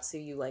back up, so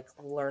you like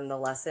learn the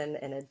lesson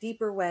in a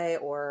deeper way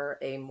or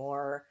a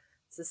more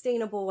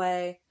sustainable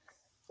way.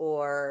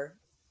 Or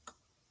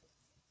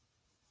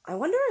I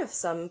wonder if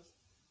some,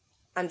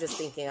 I'm just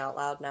thinking out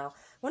loud now, I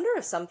wonder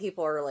if some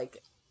people are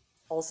like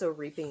also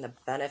reaping the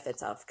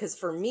benefits of, because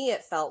for me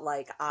it felt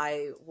like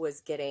I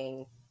was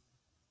getting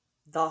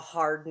the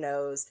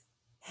hard-nosed,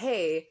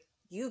 hey,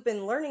 you've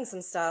been learning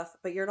some stuff,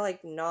 but you're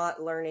like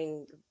not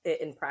learning it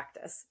in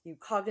practice. You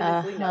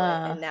cognitively know it,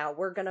 Uh-huh. and now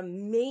we're gonna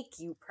make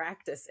you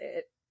practice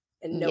it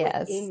and know it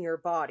Yes. in your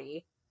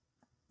body.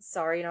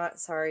 Sorry, not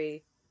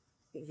sorry.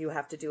 You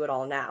have to do it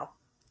all now.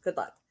 Good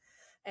luck.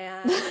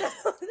 And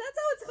that's how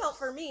it's felt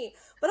for me.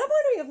 But I'm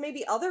wondering if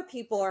maybe other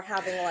people are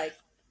having like,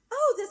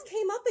 oh, this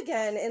came up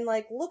again, and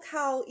like, look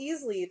how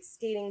easily it's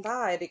skating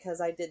by because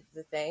I did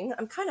the thing.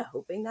 I'm kind of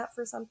hoping that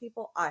for some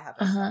people. I haven't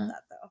felt Uh-huh.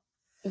 that though.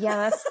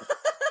 Yeah,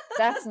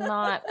 that's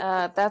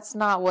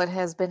not what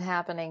has been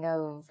happening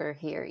over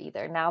here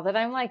either. Now that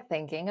I'm like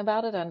thinking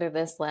about it under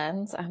this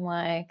lens, I'm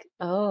like,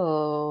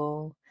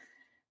 oh,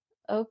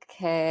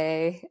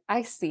 okay.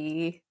 I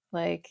see.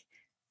 Like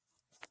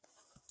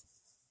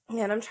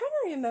Man, I'm trying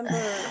to remember.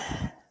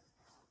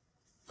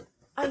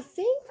 I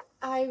think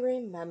I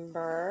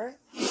remember,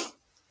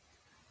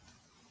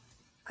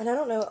 and I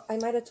don't know, I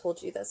might have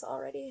told you this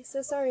already,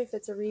 so sorry if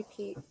it's a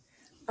repeat.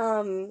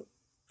 Um,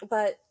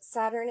 but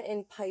Saturn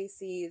in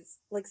Pisces,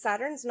 like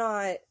Saturn's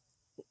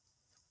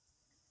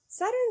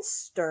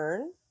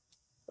stern,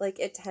 like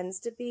it tends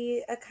to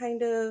be a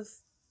kind of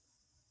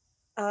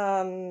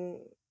um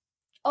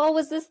oh,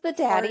 was this the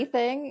daddy hard.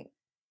 thing?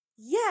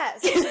 Yes,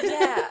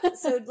 yeah.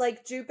 So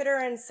like Jupiter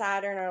and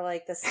Saturn are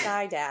like the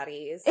sky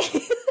daddies,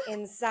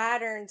 and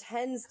Saturn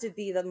tends to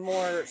be the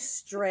more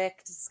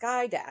strict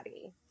sky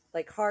daddy,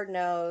 like hard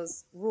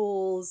nose,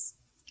 rules,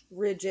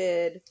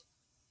 rigid.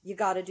 You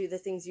got to do the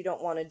things you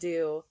don't want to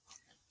do.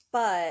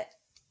 But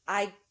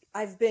I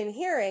I've been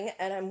hearing,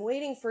 and I'm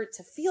waiting for it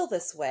to feel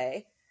this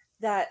way,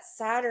 that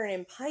Saturn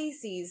in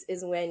Pisces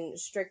is when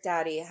strict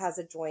daddy has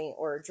a joint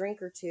or a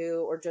drink or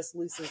two, or just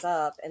loosens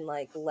up and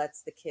like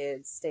lets the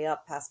kids stay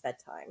up past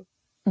bedtime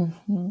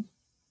Mhm.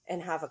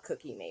 and have a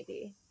cookie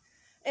maybe.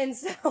 And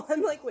so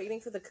I'm like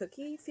waiting for the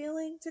cookie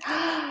feeling to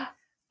come in.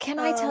 Can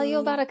I tell you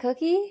about Um, a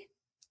cookie?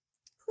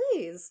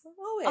 please,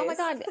 Oh my always.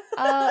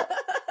 God.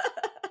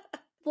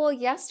 Well,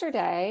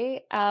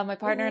 yesterday, my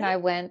partner and Mm-hmm. I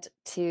went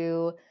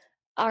to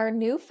our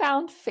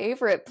newfound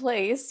favorite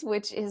place,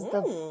 which is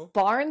the Mm.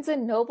 Barnes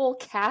and Noble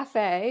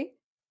Cafe.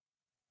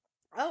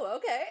 Oh,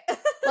 okay.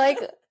 Like,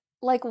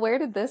 like where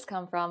did this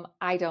come from?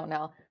 I don't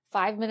know.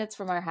 5 minutes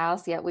from our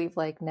house, yet we've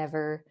like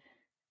never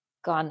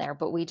gone there,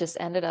 but we just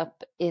ended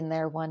up in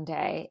there one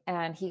day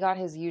and he got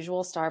his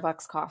usual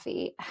Starbucks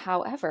coffee.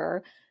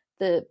 However,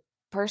 the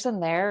person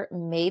there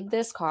made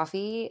this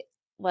coffee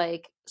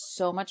like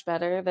so much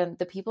better than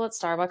the people at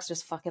Starbucks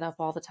just fuck it up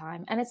all the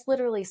time. And it's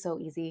literally so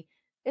easy.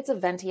 It's a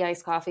venti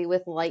iced coffee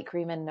with light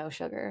cream and no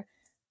sugar.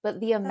 But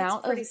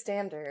That's pretty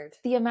standard.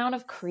 the amount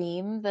of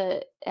cream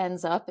that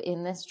ends up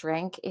in this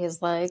drink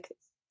is like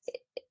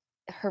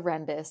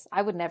horrendous.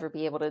 I would never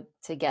be able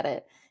to get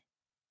it.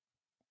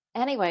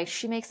 Anyway,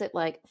 she makes it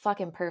like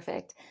fucking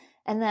perfect.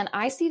 And then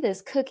I see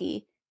this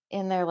cookie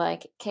in their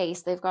like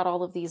case. They've got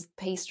all of these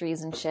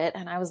pastries and shit.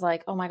 And I was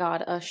like, oh my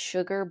God, a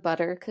sugar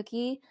butter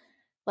cookie.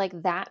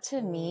 Like that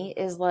to me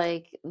Mm. is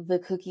like the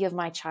cookie of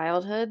my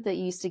childhood that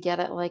you used to get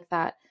at like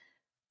that.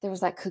 There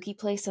was that cookie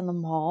place in the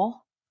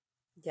mall.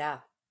 Yeah.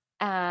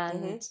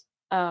 Mm-hmm. And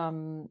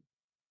um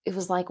it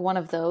was like one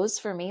of those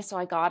for me. So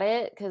I got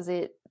it because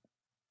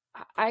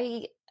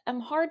I am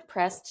hard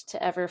pressed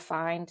to ever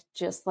find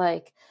just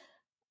like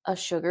a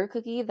sugar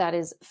cookie that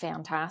is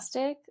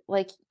fantastic.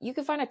 Like you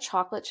can find a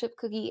chocolate chip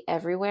cookie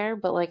everywhere,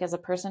 but like as a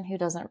person who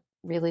doesn't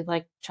really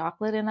like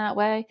chocolate in that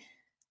way,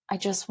 I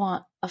just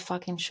want a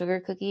fucking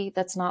sugar cookie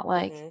that's not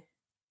like Mm-hmm.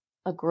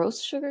 a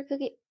gross sugar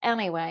cookie.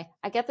 Anyway,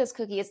 I get this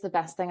cookie. It's the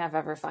best thing I've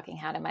ever fucking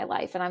had in my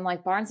life. And I'm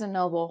like, Barnes and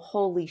Noble,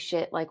 holy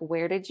shit. Like,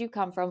 where did you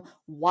come from?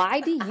 Why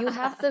do you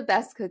have the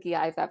best cookie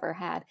I've ever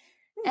had?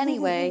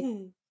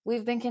 Anyway,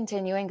 we've been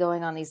continuing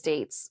going on these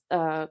dates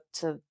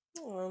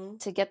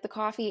to get the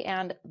coffee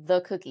and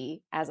the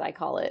cookie, as I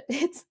call it.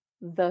 It's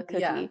the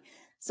yeah. cookie.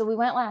 So we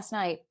went last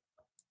night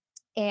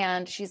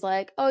and she's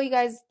like, "Oh, you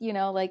guys,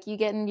 like you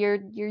getting your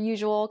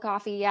usual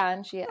coffee?" Yeah.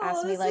 And she Oh,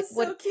 asked me this like, is so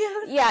 "What?"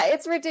 cute. Yeah,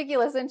 it's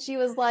ridiculous. And she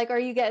was like, "Are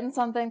you getting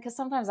something?" Because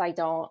sometimes I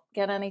don't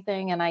get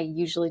anything and I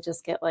usually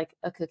just get like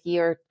a cookie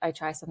or I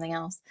try something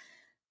else.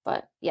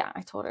 But yeah,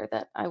 I told her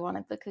that I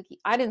wanted the cookie.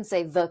 I didn't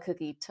say the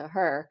cookie to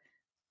her,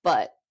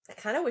 but I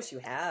kind of wish you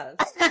had.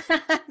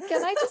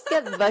 can I just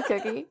get the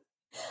cookie?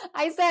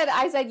 I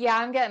said, yeah,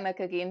 I'm getting a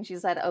cookie. And she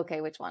said, okay,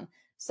 which one?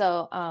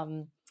 So,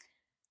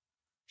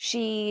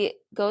 she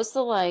goes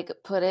to like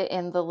put it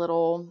in the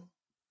little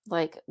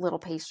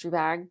pastry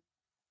bag.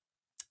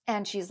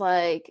 And she's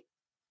like,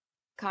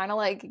 kind of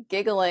like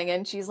giggling.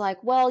 And she's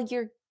like, well,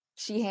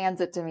 she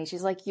hands it to me.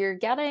 She's like, you're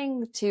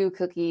getting two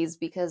cookies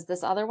because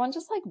this other one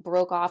just like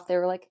broke off. They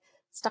were like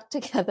stuck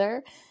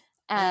together.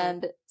 Mm-hmm.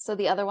 And so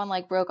the other one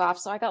like broke off.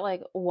 So I got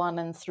like 1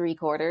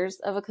 3/4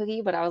 of a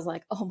cookie, but I was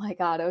like, oh my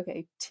God,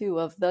 okay, two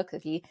of the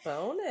cookie.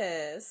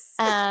 Bonus.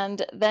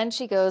 And then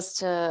she goes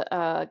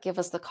to give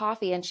us the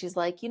coffee and she's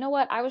like, you know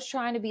what? I was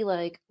trying to be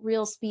like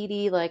real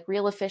speedy, like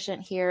real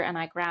efficient here. And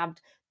I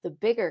grabbed the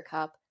bigger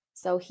cup.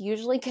 So he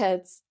usually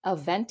gets a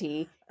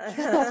venti.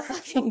 You're the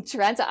fucking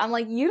Trenta. I'm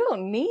like, you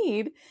don't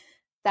need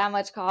that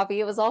much coffee.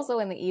 It was also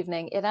in the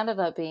evening. It ended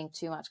up being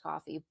too much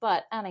coffee.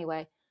 But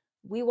anyway,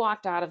 we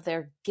walked out of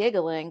there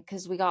giggling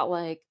because we got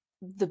like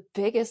the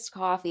biggest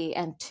coffee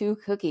and two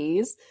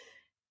cookies.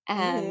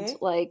 And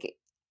Mm-hmm. like,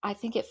 I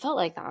think it felt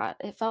like that.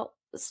 It felt,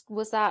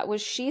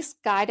 was she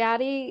Sky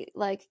Daddy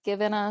like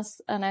giving us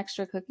an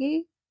extra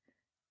cookie?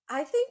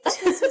 I think that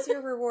this was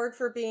your reward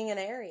for being an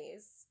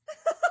Aries.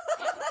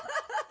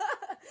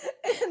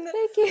 And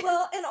Thank you.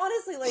 well, and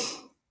honestly, like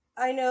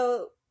I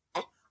know.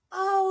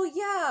 Oh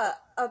yeah,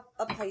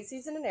 a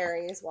Pisces and an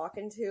Aries walk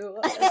into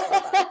a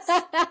Starbucks.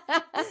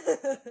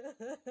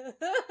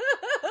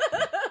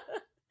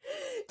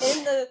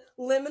 In the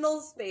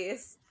liminal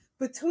space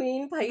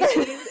between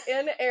Pisces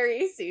and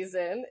Aries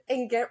season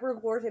and get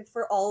rewarded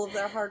for all of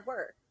their hard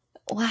work.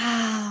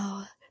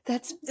 Wow,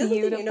 that's Doesn't the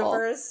beautiful.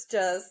 universe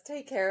just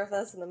take care of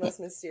us in the most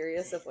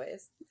mysterious of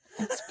ways?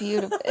 It's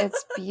beautiful.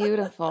 It's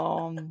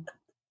beautiful.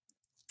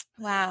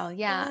 Wow, Oh,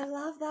 yeah. I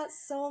love that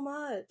so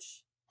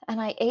much. And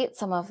I ate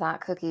some of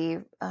that cookie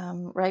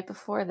right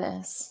before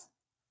this.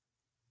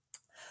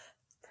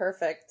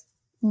 Perfect.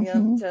 Yep,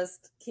 Mm-hmm.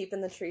 just keeping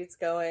the treats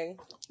going.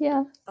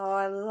 Yeah. Oh,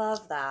 I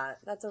love that.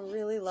 That's a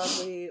really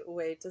lovely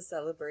way to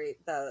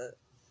celebrate the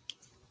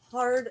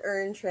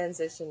hard-earned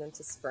transition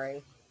into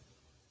spring.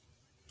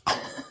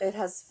 It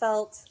has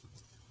felt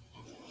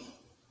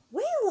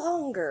way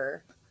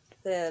longer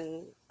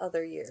than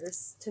other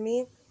years to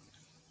me.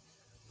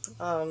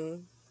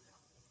 Um,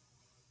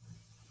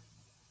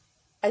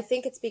 I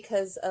think it's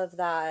because of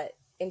that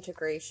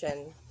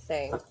integration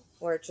thing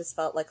where it just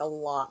felt like a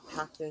lot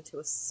packed into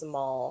a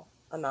small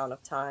amount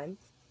of time.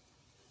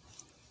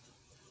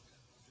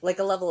 Like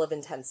a level of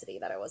intensity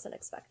that I wasn't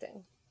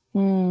expecting.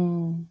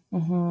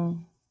 Mm-hmm.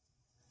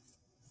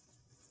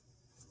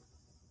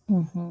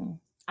 Mm-hmm.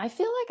 I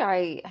feel like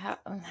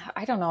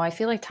I don't know. I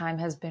feel like time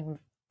has been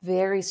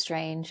very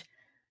strange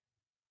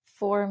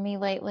for me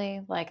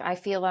lately. Like, I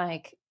feel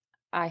like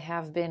I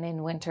have been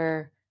in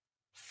winter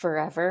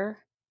forever.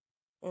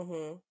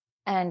 Mm-hmm.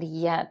 And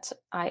yet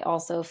I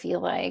also feel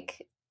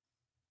like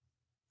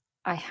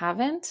I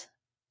haven't,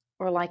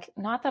 or like,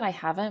 not that I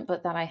haven't,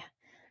 but that I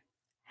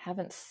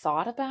haven't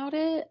thought about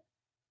it.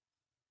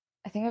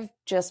 I think I've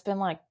just been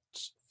like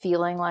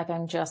feeling like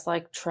I'm just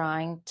like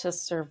trying to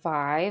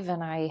survive.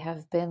 And I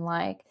have been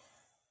like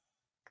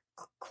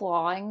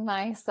clawing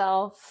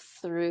myself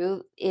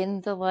through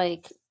in the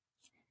like,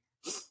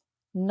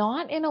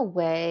 not in a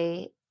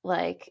way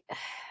like,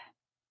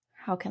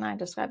 how can I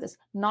describe this?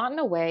 Not in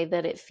a way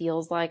that it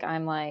feels like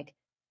I'm like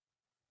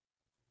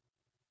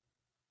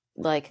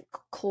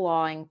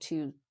clawing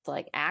to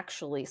like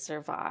actually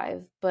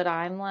survive, but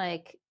I'm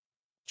like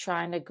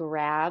trying to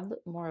grab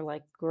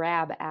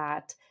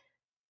at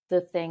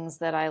the things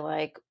that I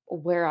like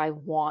where I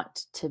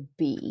want to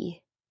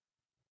be.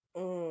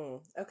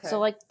 So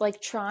Okay.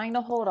 like trying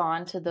to hold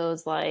on to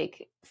those,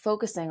 like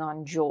focusing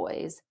on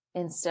joys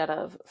instead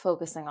of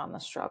focusing on the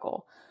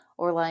struggle,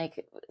 or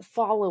like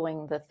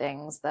following the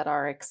things that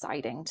are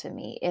exciting to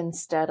me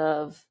instead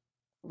of,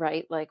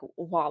 right, like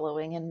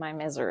wallowing in my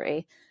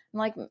misery. I'm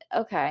like,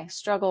 okay,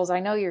 struggles, I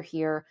know you're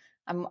here.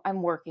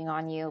 I'm working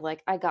on you.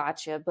 Like, I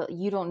got you, but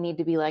you don't need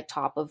to be like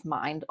top of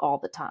mind all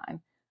the time.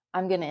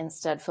 I'm going to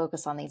instead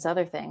focus on these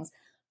other things.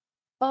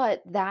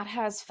 But that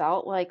has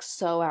felt like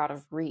so out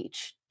of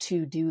reach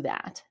to do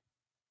that.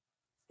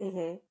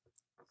 Mm-hmm. I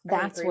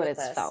That's agree what with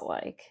it's this. felt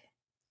like.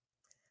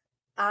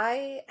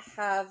 I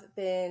have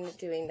been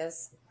doing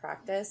this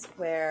practice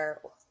where,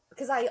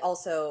 because I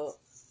also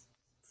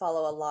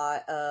follow a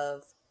lot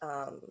of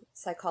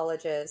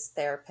psychologists,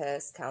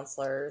 therapists,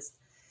 counselors,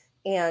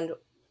 and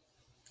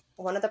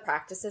one of the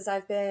practices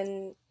I've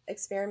been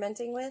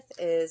experimenting with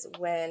is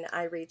when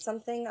I read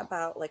something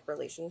about like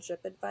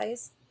relationship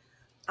advice,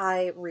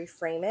 I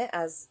reframe it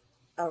as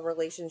a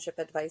relationship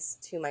advice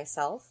to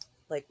myself,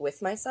 like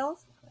with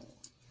myself,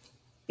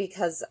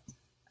 because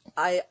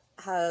I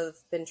have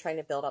been trying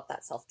to build up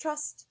that self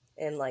trust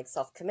and like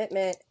self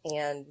commitment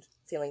and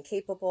feeling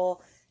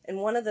capable. And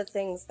one of the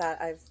things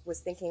that I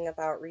was thinking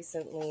about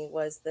recently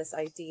was this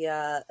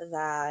idea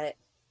that,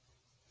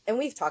 and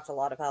we've talked a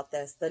lot about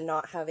this, the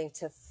not having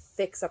to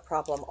fix a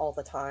problem all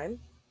the time,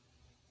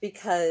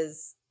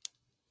 because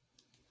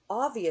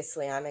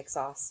obviously I'm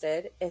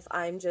exhausted if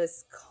I'm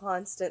just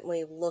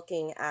constantly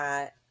looking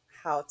at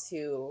how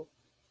to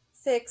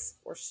fix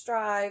or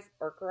strive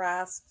or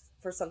grasp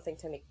for something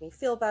to make me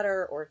feel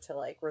better or to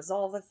like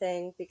resolve a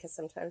thing, because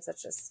sometimes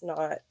that's just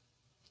not,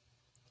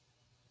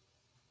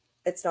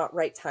 it's not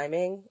right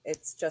timing.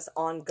 It's just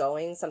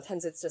ongoing.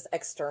 Sometimes it's just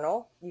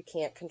external. You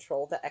can't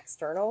control the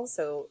external.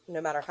 So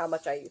no matter how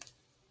much I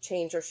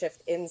change or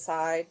shift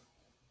inside,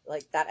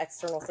 like that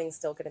external thing's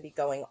still going to be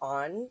going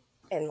on,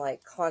 and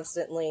like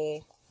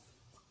constantly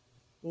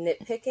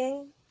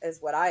nitpicking is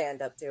what I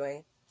end up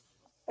doing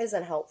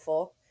isn't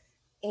helpful.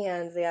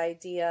 And the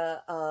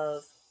idea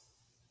of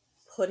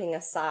putting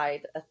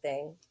aside a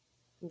thing,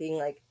 being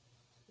like,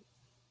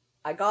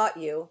 I got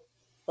you,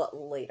 but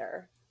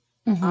later.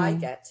 I Mm-hmm.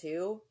 get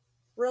to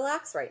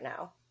relax right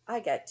now.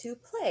 I get to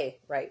play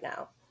right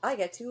now. I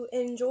get to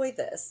enjoy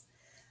this.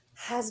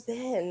 has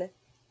been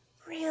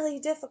really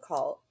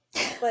difficult.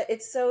 But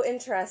it's so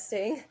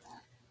interesting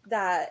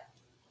that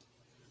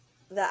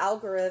the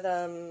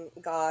algorithm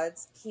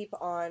gods keep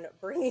on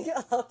bringing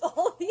up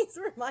all these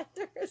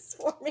reminders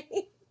for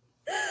me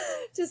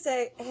to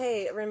say,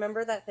 hey,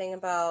 remember that thing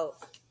about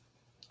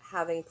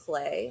having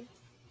play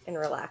and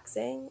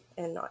relaxing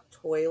and not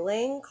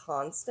toiling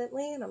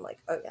constantly? And I'm like,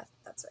 oh, yeah,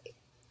 that's right.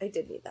 I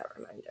did need that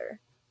reminder.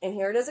 And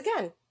here it is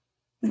again.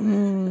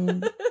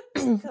 Coming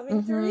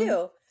through Mm-hmm.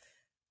 you.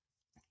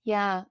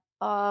 Yeah.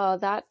 Oh,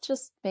 that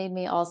just made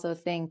me also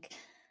think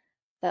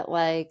that,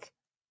 like,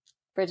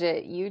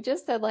 Bridget, you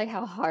just said like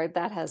how hard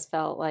that has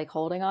felt, like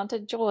holding on to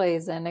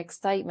joys and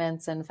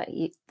excitements and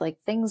like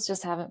things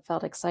just haven't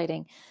felt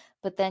exciting.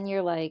 But then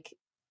you're like,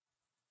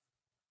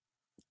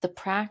 the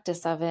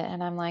practice of it.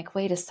 And I'm like,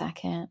 wait a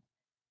second,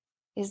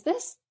 is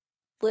this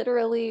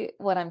literally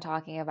what I'm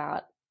talking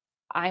about?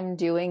 I'm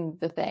doing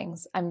the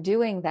things, I'm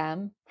doing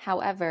them.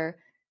 However,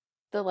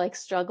 the like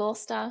struggle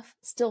stuff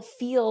still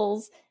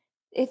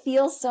it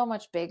feels so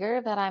much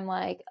bigger that I'm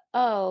like,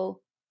 oh,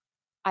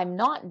 I'm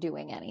not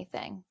doing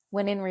anything.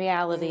 When in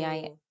reality,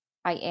 Mm.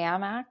 I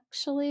am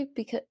actually,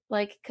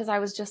 because I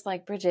was just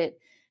like, Bridget,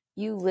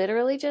 you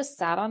literally just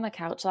sat on the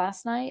couch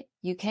last night.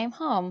 You came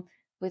home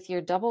with your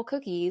double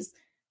cookies,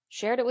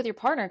 shared it with your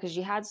partner because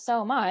you had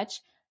so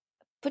much,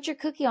 put your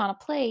cookie on a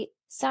plate,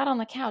 sat on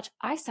the couch.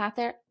 I sat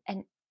there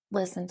and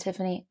listen,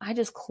 Tiffany, I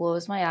just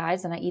close my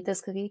eyes and I eat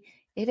this cookie.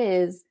 It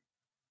is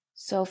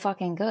so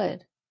fucking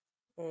good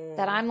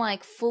that Mm. I'm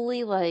like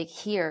fully like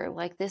here,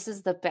 like this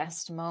is the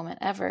best moment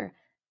ever.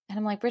 And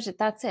I'm like, Bridget,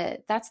 that's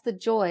it. That's the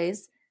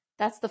joys.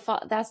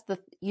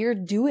 You're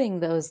doing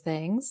those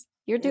things.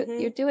 You're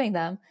Mm-hmm. doing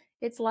them.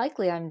 It's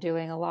likely I'm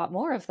doing a lot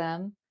more of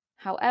them.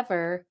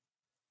 However,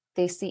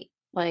 they see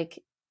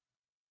like,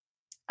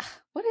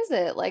 what is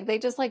it? Like they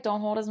just like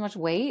don't hold as much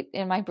weight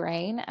in my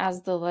brain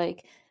as the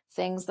like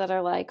things that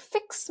are like,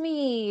 fix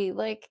me,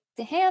 like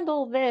to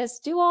handle this,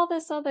 do all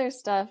this other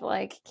stuff,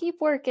 like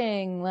keep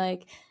working,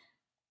 like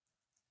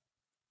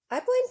I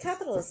blame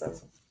capitalism.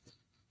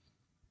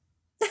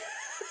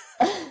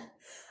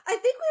 I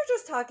think we were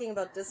just talking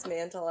about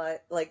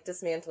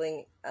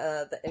dismantling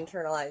the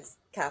internalized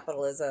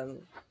capitalism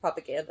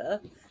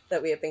propaganda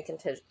that we have been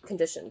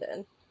conditioned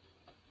in.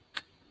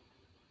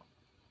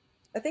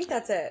 I think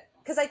that's it.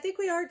 Because I think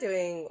we are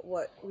doing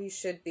what we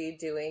should be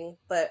doing,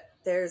 but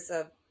there's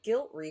a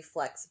guilt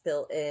reflex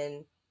built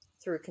in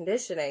through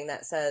conditioning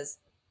that says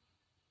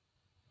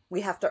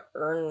we have to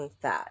earn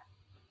that.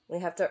 We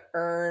have to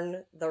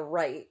earn the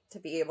right to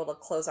be able to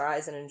close our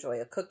eyes and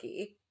enjoy a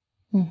cookie.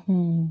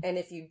 mm-hmm. And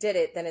if you did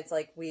it, then it's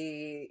like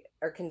we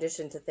are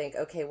conditioned to think,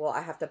 okay, well,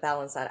 I have to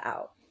balance that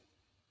out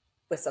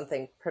with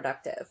something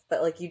productive.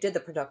 But like you did the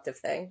productive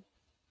thing,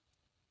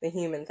 the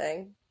human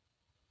thing.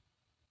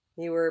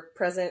 You were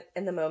present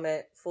in the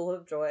moment, full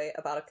of joy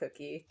about a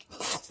cookie.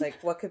 Like,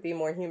 what could be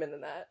more human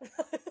than that?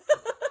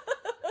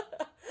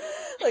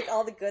 Like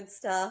all the good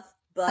stuff,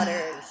 butter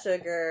and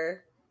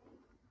sugar,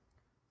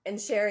 and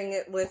sharing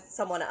it with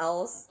someone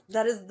else.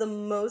 That is the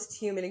most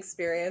human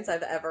experience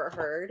I've ever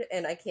heard,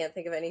 and I can't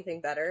think of anything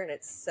better. And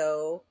it's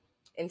so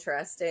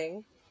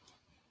interesting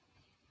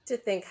to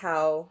think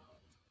how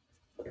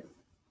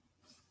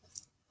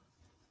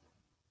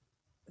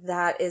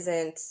that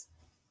isn't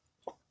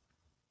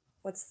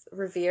what's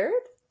revered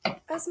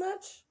as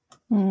much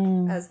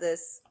Mm. as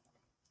this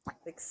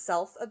like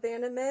self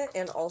abandonment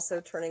and also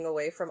turning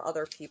away from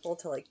other people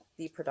to like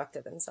be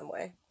productive in some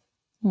way.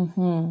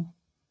 Mm-hmm.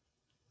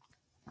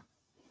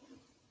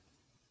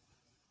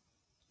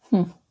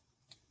 Hmm.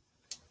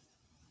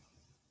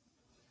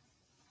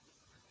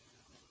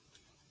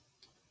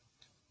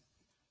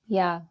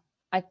 Yeah,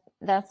 I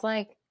that's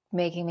like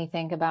making me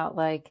think about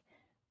like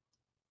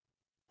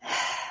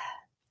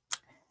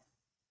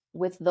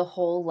with the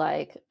whole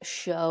like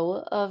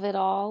show of it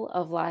all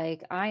of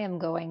like I am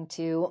going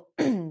to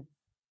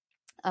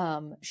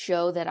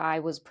show that I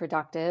was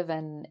productive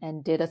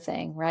and did a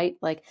thing, right?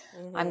 Like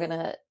I'm Mm-hmm.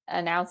 gonna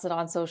announce it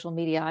on social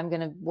media. I'm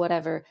gonna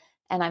whatever.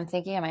 And I'm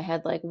thinking in my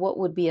head, like, what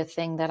would be a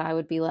thing that I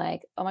would be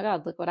like, oh my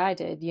God, look what I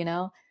did, you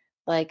know?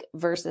 Like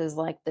versus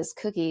like this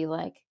cookie.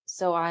 Like,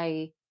 so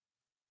I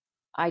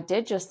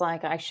did just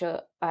like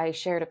I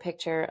shared a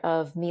picture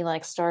of me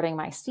like starting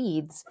my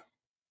seeds,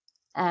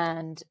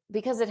 and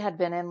because it had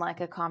been in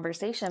like a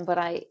conversation, but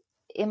I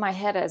in my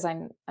head as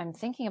I'm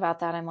thinking about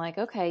that, I'm like,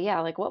 okay, yeah,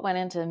 like what went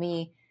into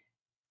me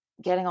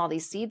getting all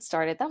these seeds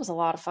started? That was a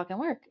lot of fucking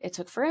work. It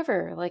took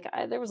forever. Like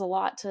there was a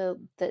lot to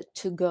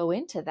go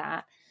into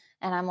that.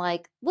 And I'm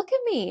like, look at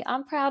me.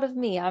 I'm proud of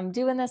me. I'm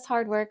doing this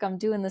hard work. I'm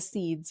doing the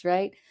seeds,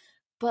 right?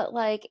 But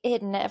like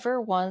it never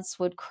once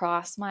would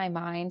cross my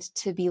mind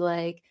to be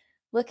like,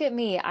 look at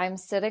me. I'm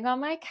sitting on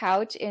my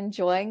couch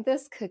enjoying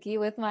this cookie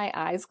with my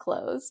eyes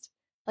closed.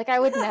 Like I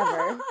would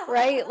never,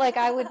 right? Like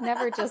I would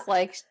never just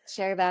like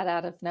share that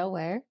out of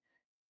nowhere.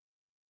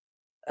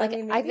 I Like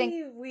mean, I think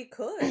maybe we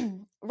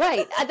could.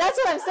 right. That's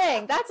what I'm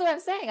saying. That's what I'm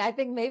saying. I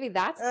think maybe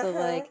that's the Uh-huh.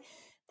 like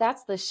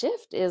that's the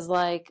shift is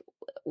like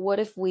what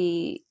if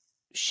we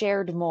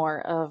shared more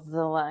of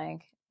the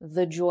like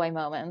the joy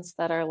moments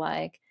that are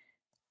like,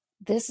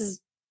 this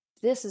is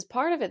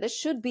part of it. This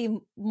should be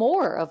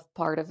more of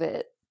part of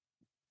it.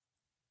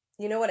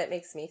 You know what it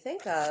makes me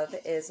think of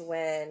is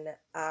when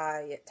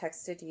I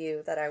texted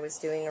you that I was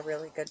doing a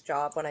really good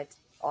job when I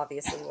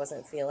obviously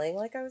wasn't feeling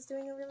like I was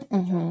doing a really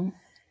good job.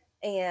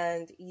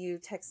 And you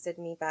texted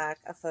me back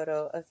a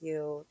photo of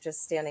you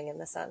just standing in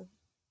the sun.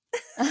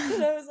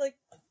 And I was like,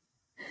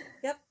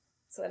 yep,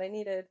 that's what I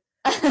needed.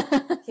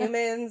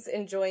 Humans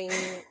enjoying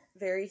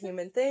very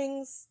human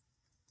things,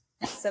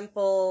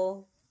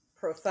 simple,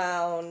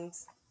 profound,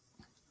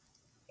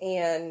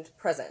 and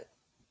present.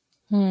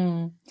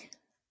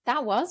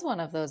 That was one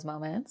of those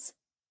moments,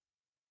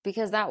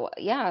 because that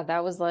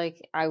was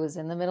like, I was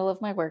in the middle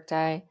of my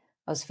workday.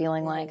 I was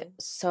feeling like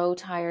so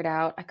tired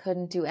out. I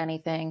couldn't do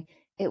anything.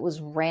 It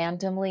was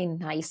randomly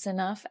nice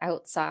enough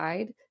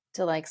outside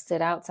to like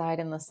sit outside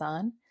in the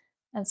sun.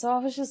 And so I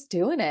was just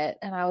doing it.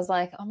 And I was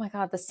like, oh my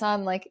God, the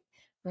sun, like,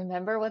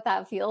 remember what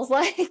that feels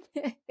like?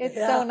 It's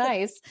so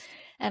nice.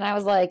 And I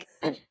was like,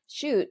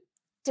 shoot,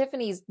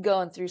 Tiffany's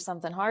going through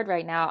something hard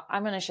right now.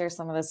 I'm going to share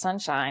some of the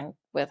sunshine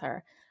with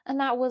her. And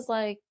that was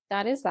like,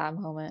 that is that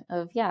moment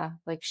of, yeah,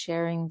 like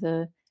sharing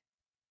the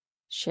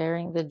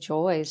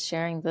joys,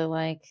 sharing the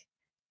like,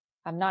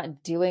 I'm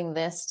not doing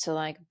this to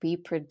like be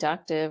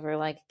productive or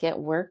like get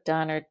work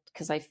done or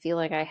because I feel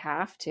like I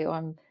have to.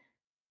 I'm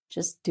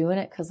just doing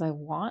it because I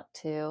want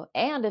to.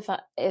 And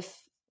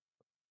if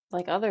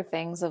like other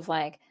things of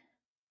like,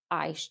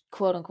 I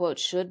quote unquote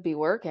should be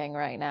working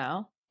right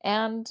now,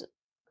 and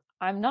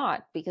I'm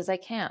not because I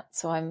can't.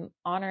 So I'm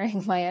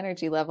honoring my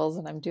energy levels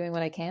and I'm doing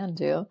what I can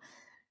do.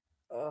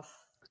 Ugh.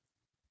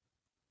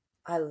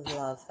 I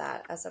love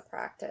that as a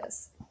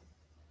practice.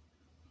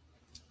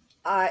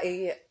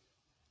 I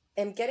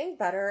am getting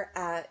better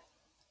at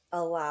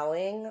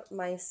allowing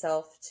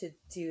myself to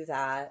do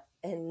that.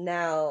 And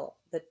now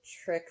the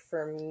trick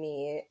for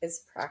me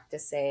is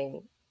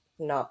practicing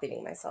not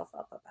beating myself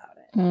up about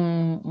it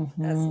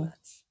as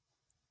much.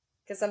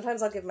 Because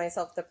sometimes I'll give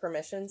myself the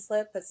permission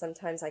slip, but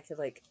sometimes I could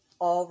like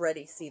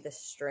already see the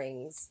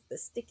strings, the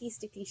sticky,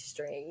 sticky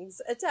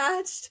strings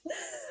attached,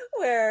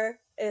 where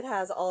it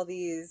has all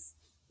these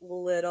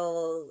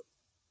little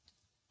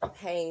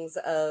pangs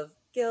of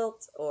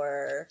guilt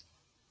or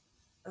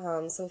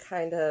some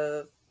kind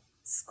of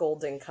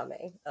scolding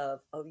coming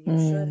of, oh, you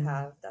should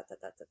have da da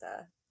da da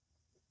da.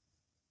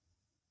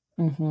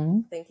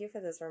 Thank you for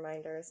those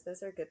reminders.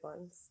 Those are good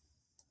ones.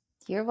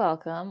 You're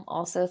welcome.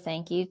 Also,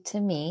 thank you to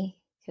me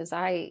because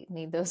I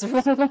need those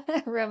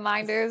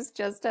reminders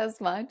just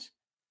as much.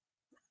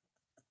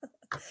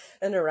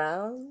 And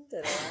around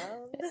and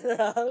around and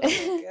around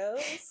it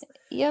goes.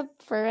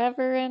 Yep,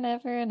 forever and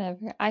ever and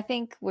ever. I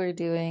think we're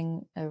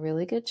doing a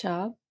really good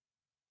job.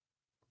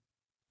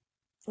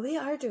 We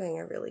are doing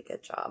a really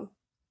good job.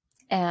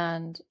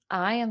 And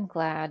I am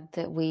glad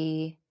that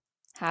we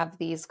have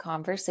these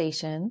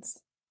conversations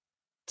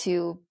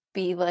to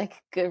be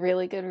like good,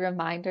 really good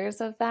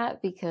reminders of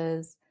that,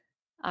 because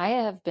I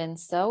have been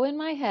so in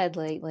my head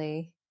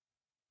lately.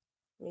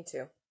 Me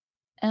too.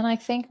 And I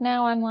think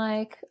now I'm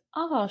like,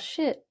 oh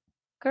shit,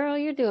 girl,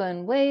 you're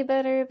doing way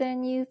better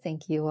than you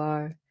think you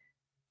are.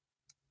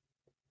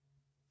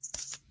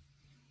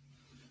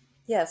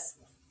 Yes,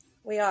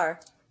 we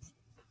are.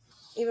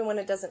 Even when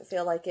it doesn't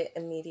feel like it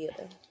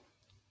immediately.